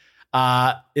industry.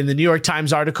 In the New York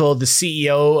Times article, the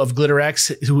CEO of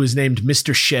GlitterX, who is named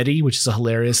Mr. Shetty, which is a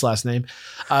hilarious last name,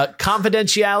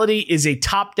 confidentiality is a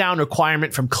top-down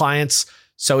requirement from clients.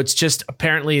 So it's just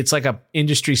apparently it's like a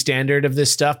industry standard of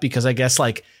this stuff, because I guess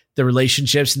like the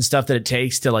relationships and stuff that it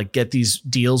takes to like get these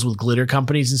deals with glitter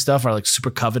companies and stuff are like super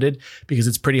coveted, because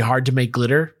it's pretty hard to make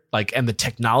glitter. Like, and the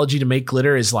technology to make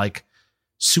glitter is like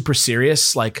super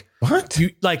serious. Like, what?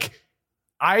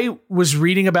 I was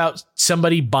reading about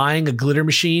somebody buying a glitter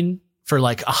machine for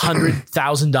like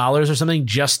 $100,000 or something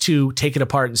just to take it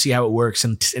apart and see how it works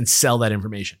and sell that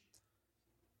information.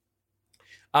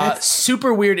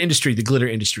 Super weird industry, the glitter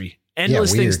industry.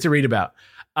 Endless things to read about.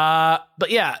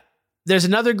 But yeah, there's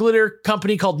another glitter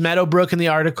company called Meadowbrook in the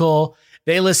article.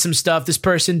 They list some stuff. This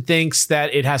person thinks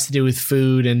that it has to do with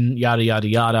food and yada, yada,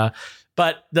 yada.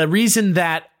 But the reason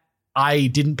that I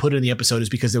didn't put it in the episode is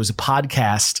because there was a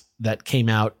podcast that came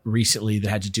out recently that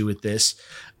had to do with this.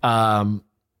 And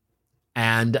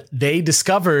they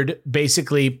discovered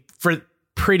basically for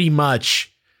pretty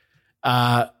much,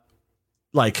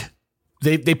 like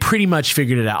they pretty much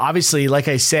figured it out. Obviously, like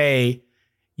I say,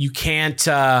 you can't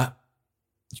know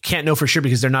for sure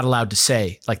because they're not allowed to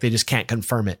say, like they just can't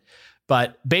confirm it.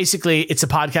 But basically it's a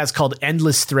podcast called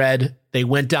Endless Thread. They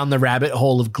went down the rabbit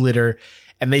hole of glitter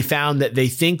and they found that they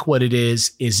think what it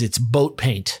is it's boat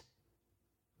paint.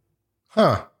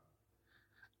 Huh.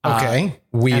 Okay.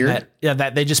 Weird.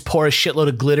 That they just pour a shitload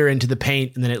of glitter into the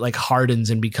paint and then it like hardens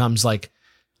and becomes like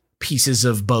pieces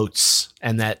of boats.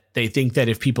 And that they think that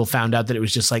if people found out that it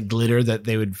was just like glitter, that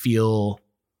they would feel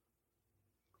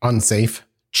unsafe,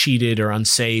 cheated or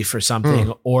unsafe or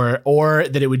something, or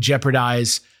that it would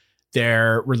jeopardize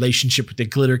their relationship with the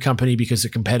glitter company because their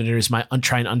competitors might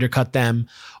try and undercut them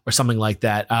or something like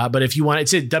that. But if you want,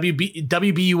 it's at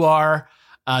WBUR.org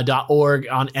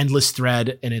on Endless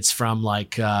Thread. And it's from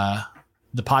like, the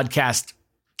podcast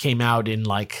came out in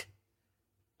like,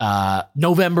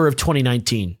 November of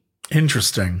 2019.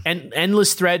 Interesting. And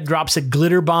Endless Thread drops a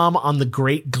glitter bomb on the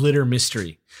great glitter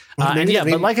mystery. But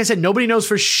like I said, nobody knows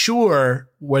for sure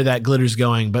where that glitter's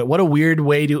going, but what a weird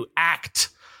way to act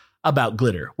about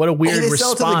glitter. What a weird response. They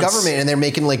sell it to the government and they're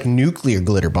making like nuclear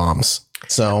glitter bombs.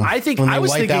 So I was thinking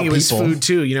it was food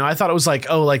too. You know, I thought it was like,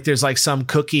 oh, like there's like some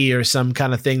cookie or some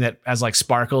kind of thing that has like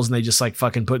sparkles and they just like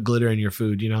fucking put glitter in your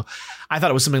food. You know, I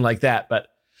thought it was something like that, but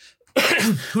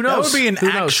who knows?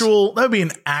 That would be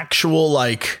an actual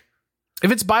like,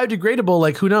 if it's biodegradable,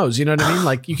 like who knows? You know what I mean?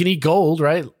 Like you can eat gold,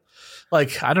 right?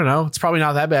 Like, I don't know. It's probably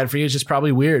not that bad for you. It's just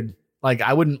probably weird. Like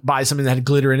I wouldn't buy something that had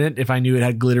glitter in it if I knew it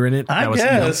had glitter in it. I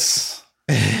guess.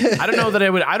 I don't know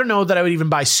that I would even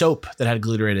buy soap that had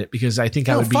glitter in it because I think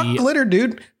I would fuck glitter,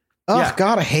 dude. Oh yeah.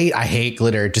 God, I hate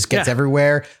glitter. It just gets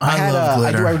everywhere.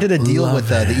 I did a deal with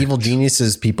the Evil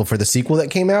Geniuses people for the sequel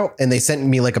that came out, and they sent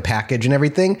me like a package and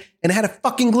everything, and it had a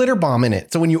fucking glitter bomb in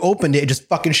it. So when you opened it, it just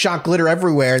fucking shot glitter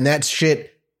everywhere, and that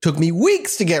shit took me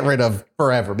weeks to get rid of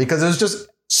forever because it was just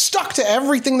stuck to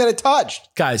everything that it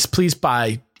touched. Guys, please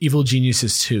buy Evil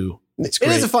Geniuses 2. It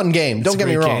is a fun game. Don't get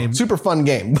me wrong. Super fun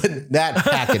game, but that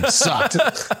package sucked.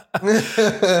 That's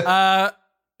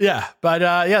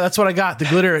what I got. The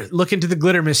glitter. Look into the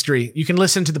glitter mystery. You can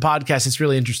listen to the podcast. It's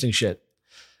really interesting shit.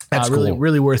 That's really, cool.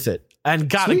 really worth it. And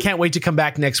God, Sweet. I can't wait to come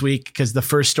back next week because the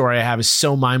first story I have is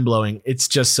so mind blowing. It's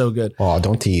just so good. Oh,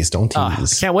 don't tease. I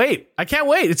can't wait.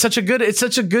 It's such a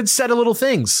good set of little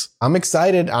things. I'm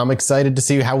excited to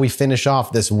see how we finish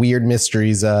off this weird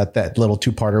mysteries, that little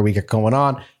 2-parter we got going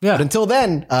on. Yeah. But until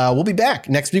then, we'll be back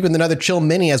next week with another Chill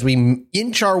Mini as we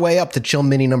inch our way up to Chill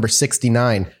Mini number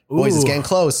 69. Boys, it's getting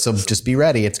close, so just be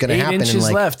ready. It's going to happen. 8 inches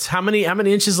in left. How many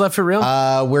inches left for real?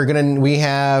 We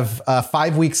have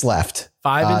 5 weeks left.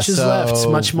 5 inches left.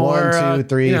 Much more 1, 2,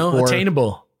 3, 4.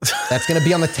 attainable. That's going to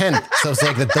be on the 10th. So it's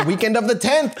like the weekend of the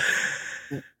 10th.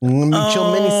 Chill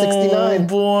Mini 69. Oh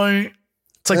boy.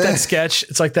 It's like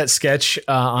that sketch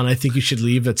on I Think You Should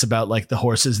Leave. That's about like the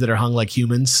horses that are hung like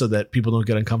humans so that people don't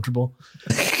get uncomfortable.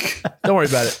 Don't worry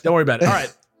about it. All right.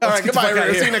 All right. Goodbye.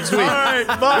 We'll see you next week. All right.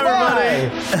 Bye,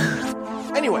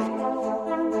 everybody. Anyway,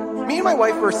 me and my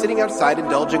wife were sitting outside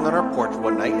indulging on our porch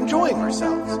one night, enjoying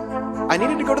ourselves. I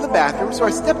needed to go to the bathroom, so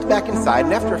I stepped back inside,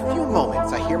 and after a few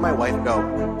moments, I hear my wife go,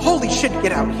 "Holy shit,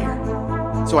 get out here."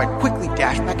 So I quickly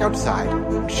dash back outside,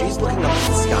 and she's looking up at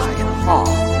the sky in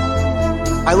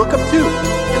awe. I look up too,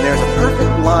 and there's a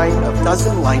perfect line of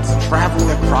dozen lights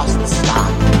traveling across the sky.